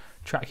a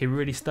track you're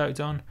really stoked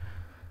on,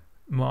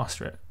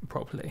 master it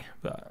properly.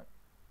 But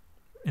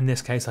in this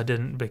case, I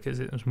didn't, because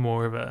it was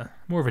more of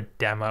a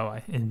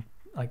demo.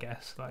 I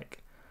guess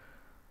like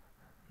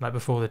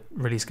before the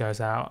release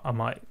goes out, I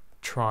might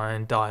try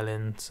and dial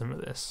in some of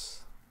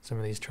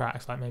these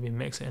tracks, like maybe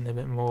mix it in a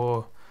bit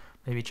more,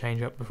 maybe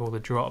change up before the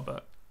drop.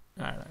 But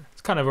I don't know,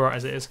 it's kind of alright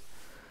as it is.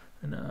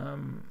 And I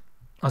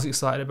was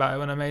excited about it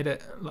when I made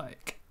it.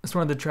 Like, it's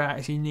one of the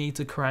tracks you need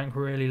to crank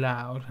really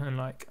loud, and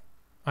like,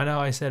 I know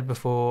I said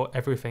before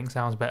everything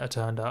sounds better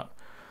turned up,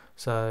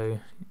 so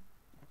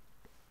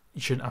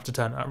you shouldn't have to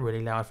turn it up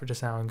really loud for it to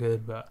sound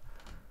good. But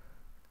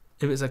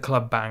if it's a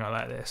club banger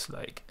like this,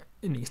 like,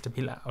 it needs to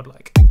be loud.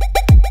 Like,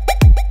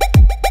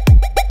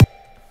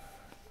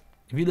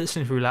 if you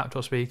listen through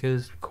laptop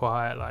speakers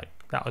quiet, like,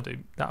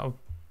 that'll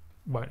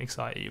won't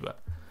excite you.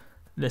 But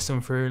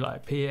listen through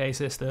like PA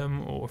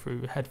system or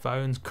through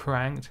headphones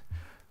cranked,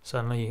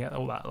 suddenly you get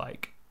all that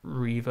like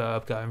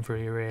reverb going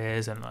through your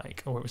ears, and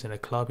like, or it was in a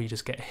club, you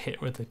just get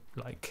hit with a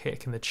like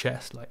kick in the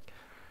chest. Like,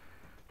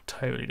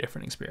 totally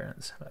different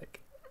experience. Like,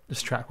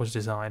 this track was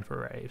designed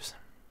for raves.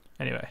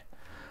 Anyway,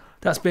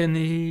 that's been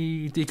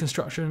the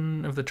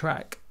deconstruction of the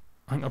track.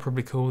 I think I'll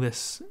probably call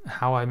this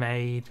How I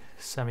Made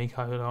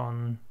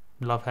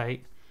Love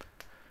Hate.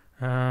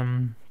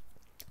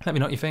 Let me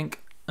know what you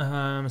think.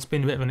 It's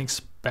been a bit of an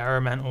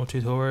experimental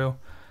tutorial.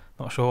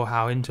 Not sure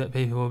how into it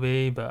people will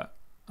be, but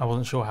I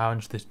wasn't sure how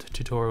interested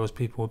the tutorials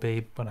people would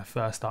be when I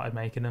first started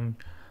making them,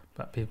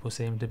 but people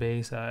seem to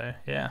be, so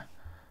yeah.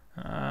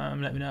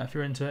 Let me know if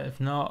you're into it. If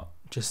not,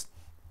 just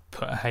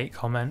put a hate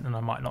comment and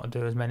I might not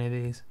do as many of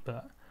these,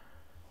 but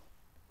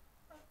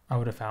I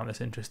would have found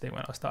this interesting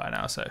when I was starting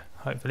out, so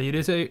hopefully you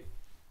do too.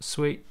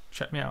 Sweet.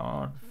 Check me out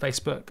on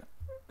Facebook,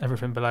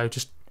 everything below,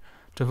 just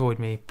to avoid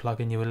me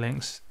plugging you with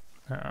links.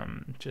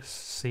 Just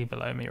see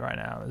below me right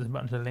now, there's a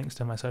bunch of links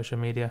to my social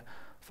media.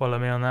 Follow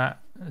me on that.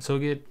 It's all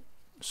good.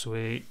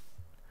 Sweet.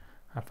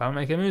 Have fun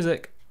making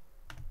music.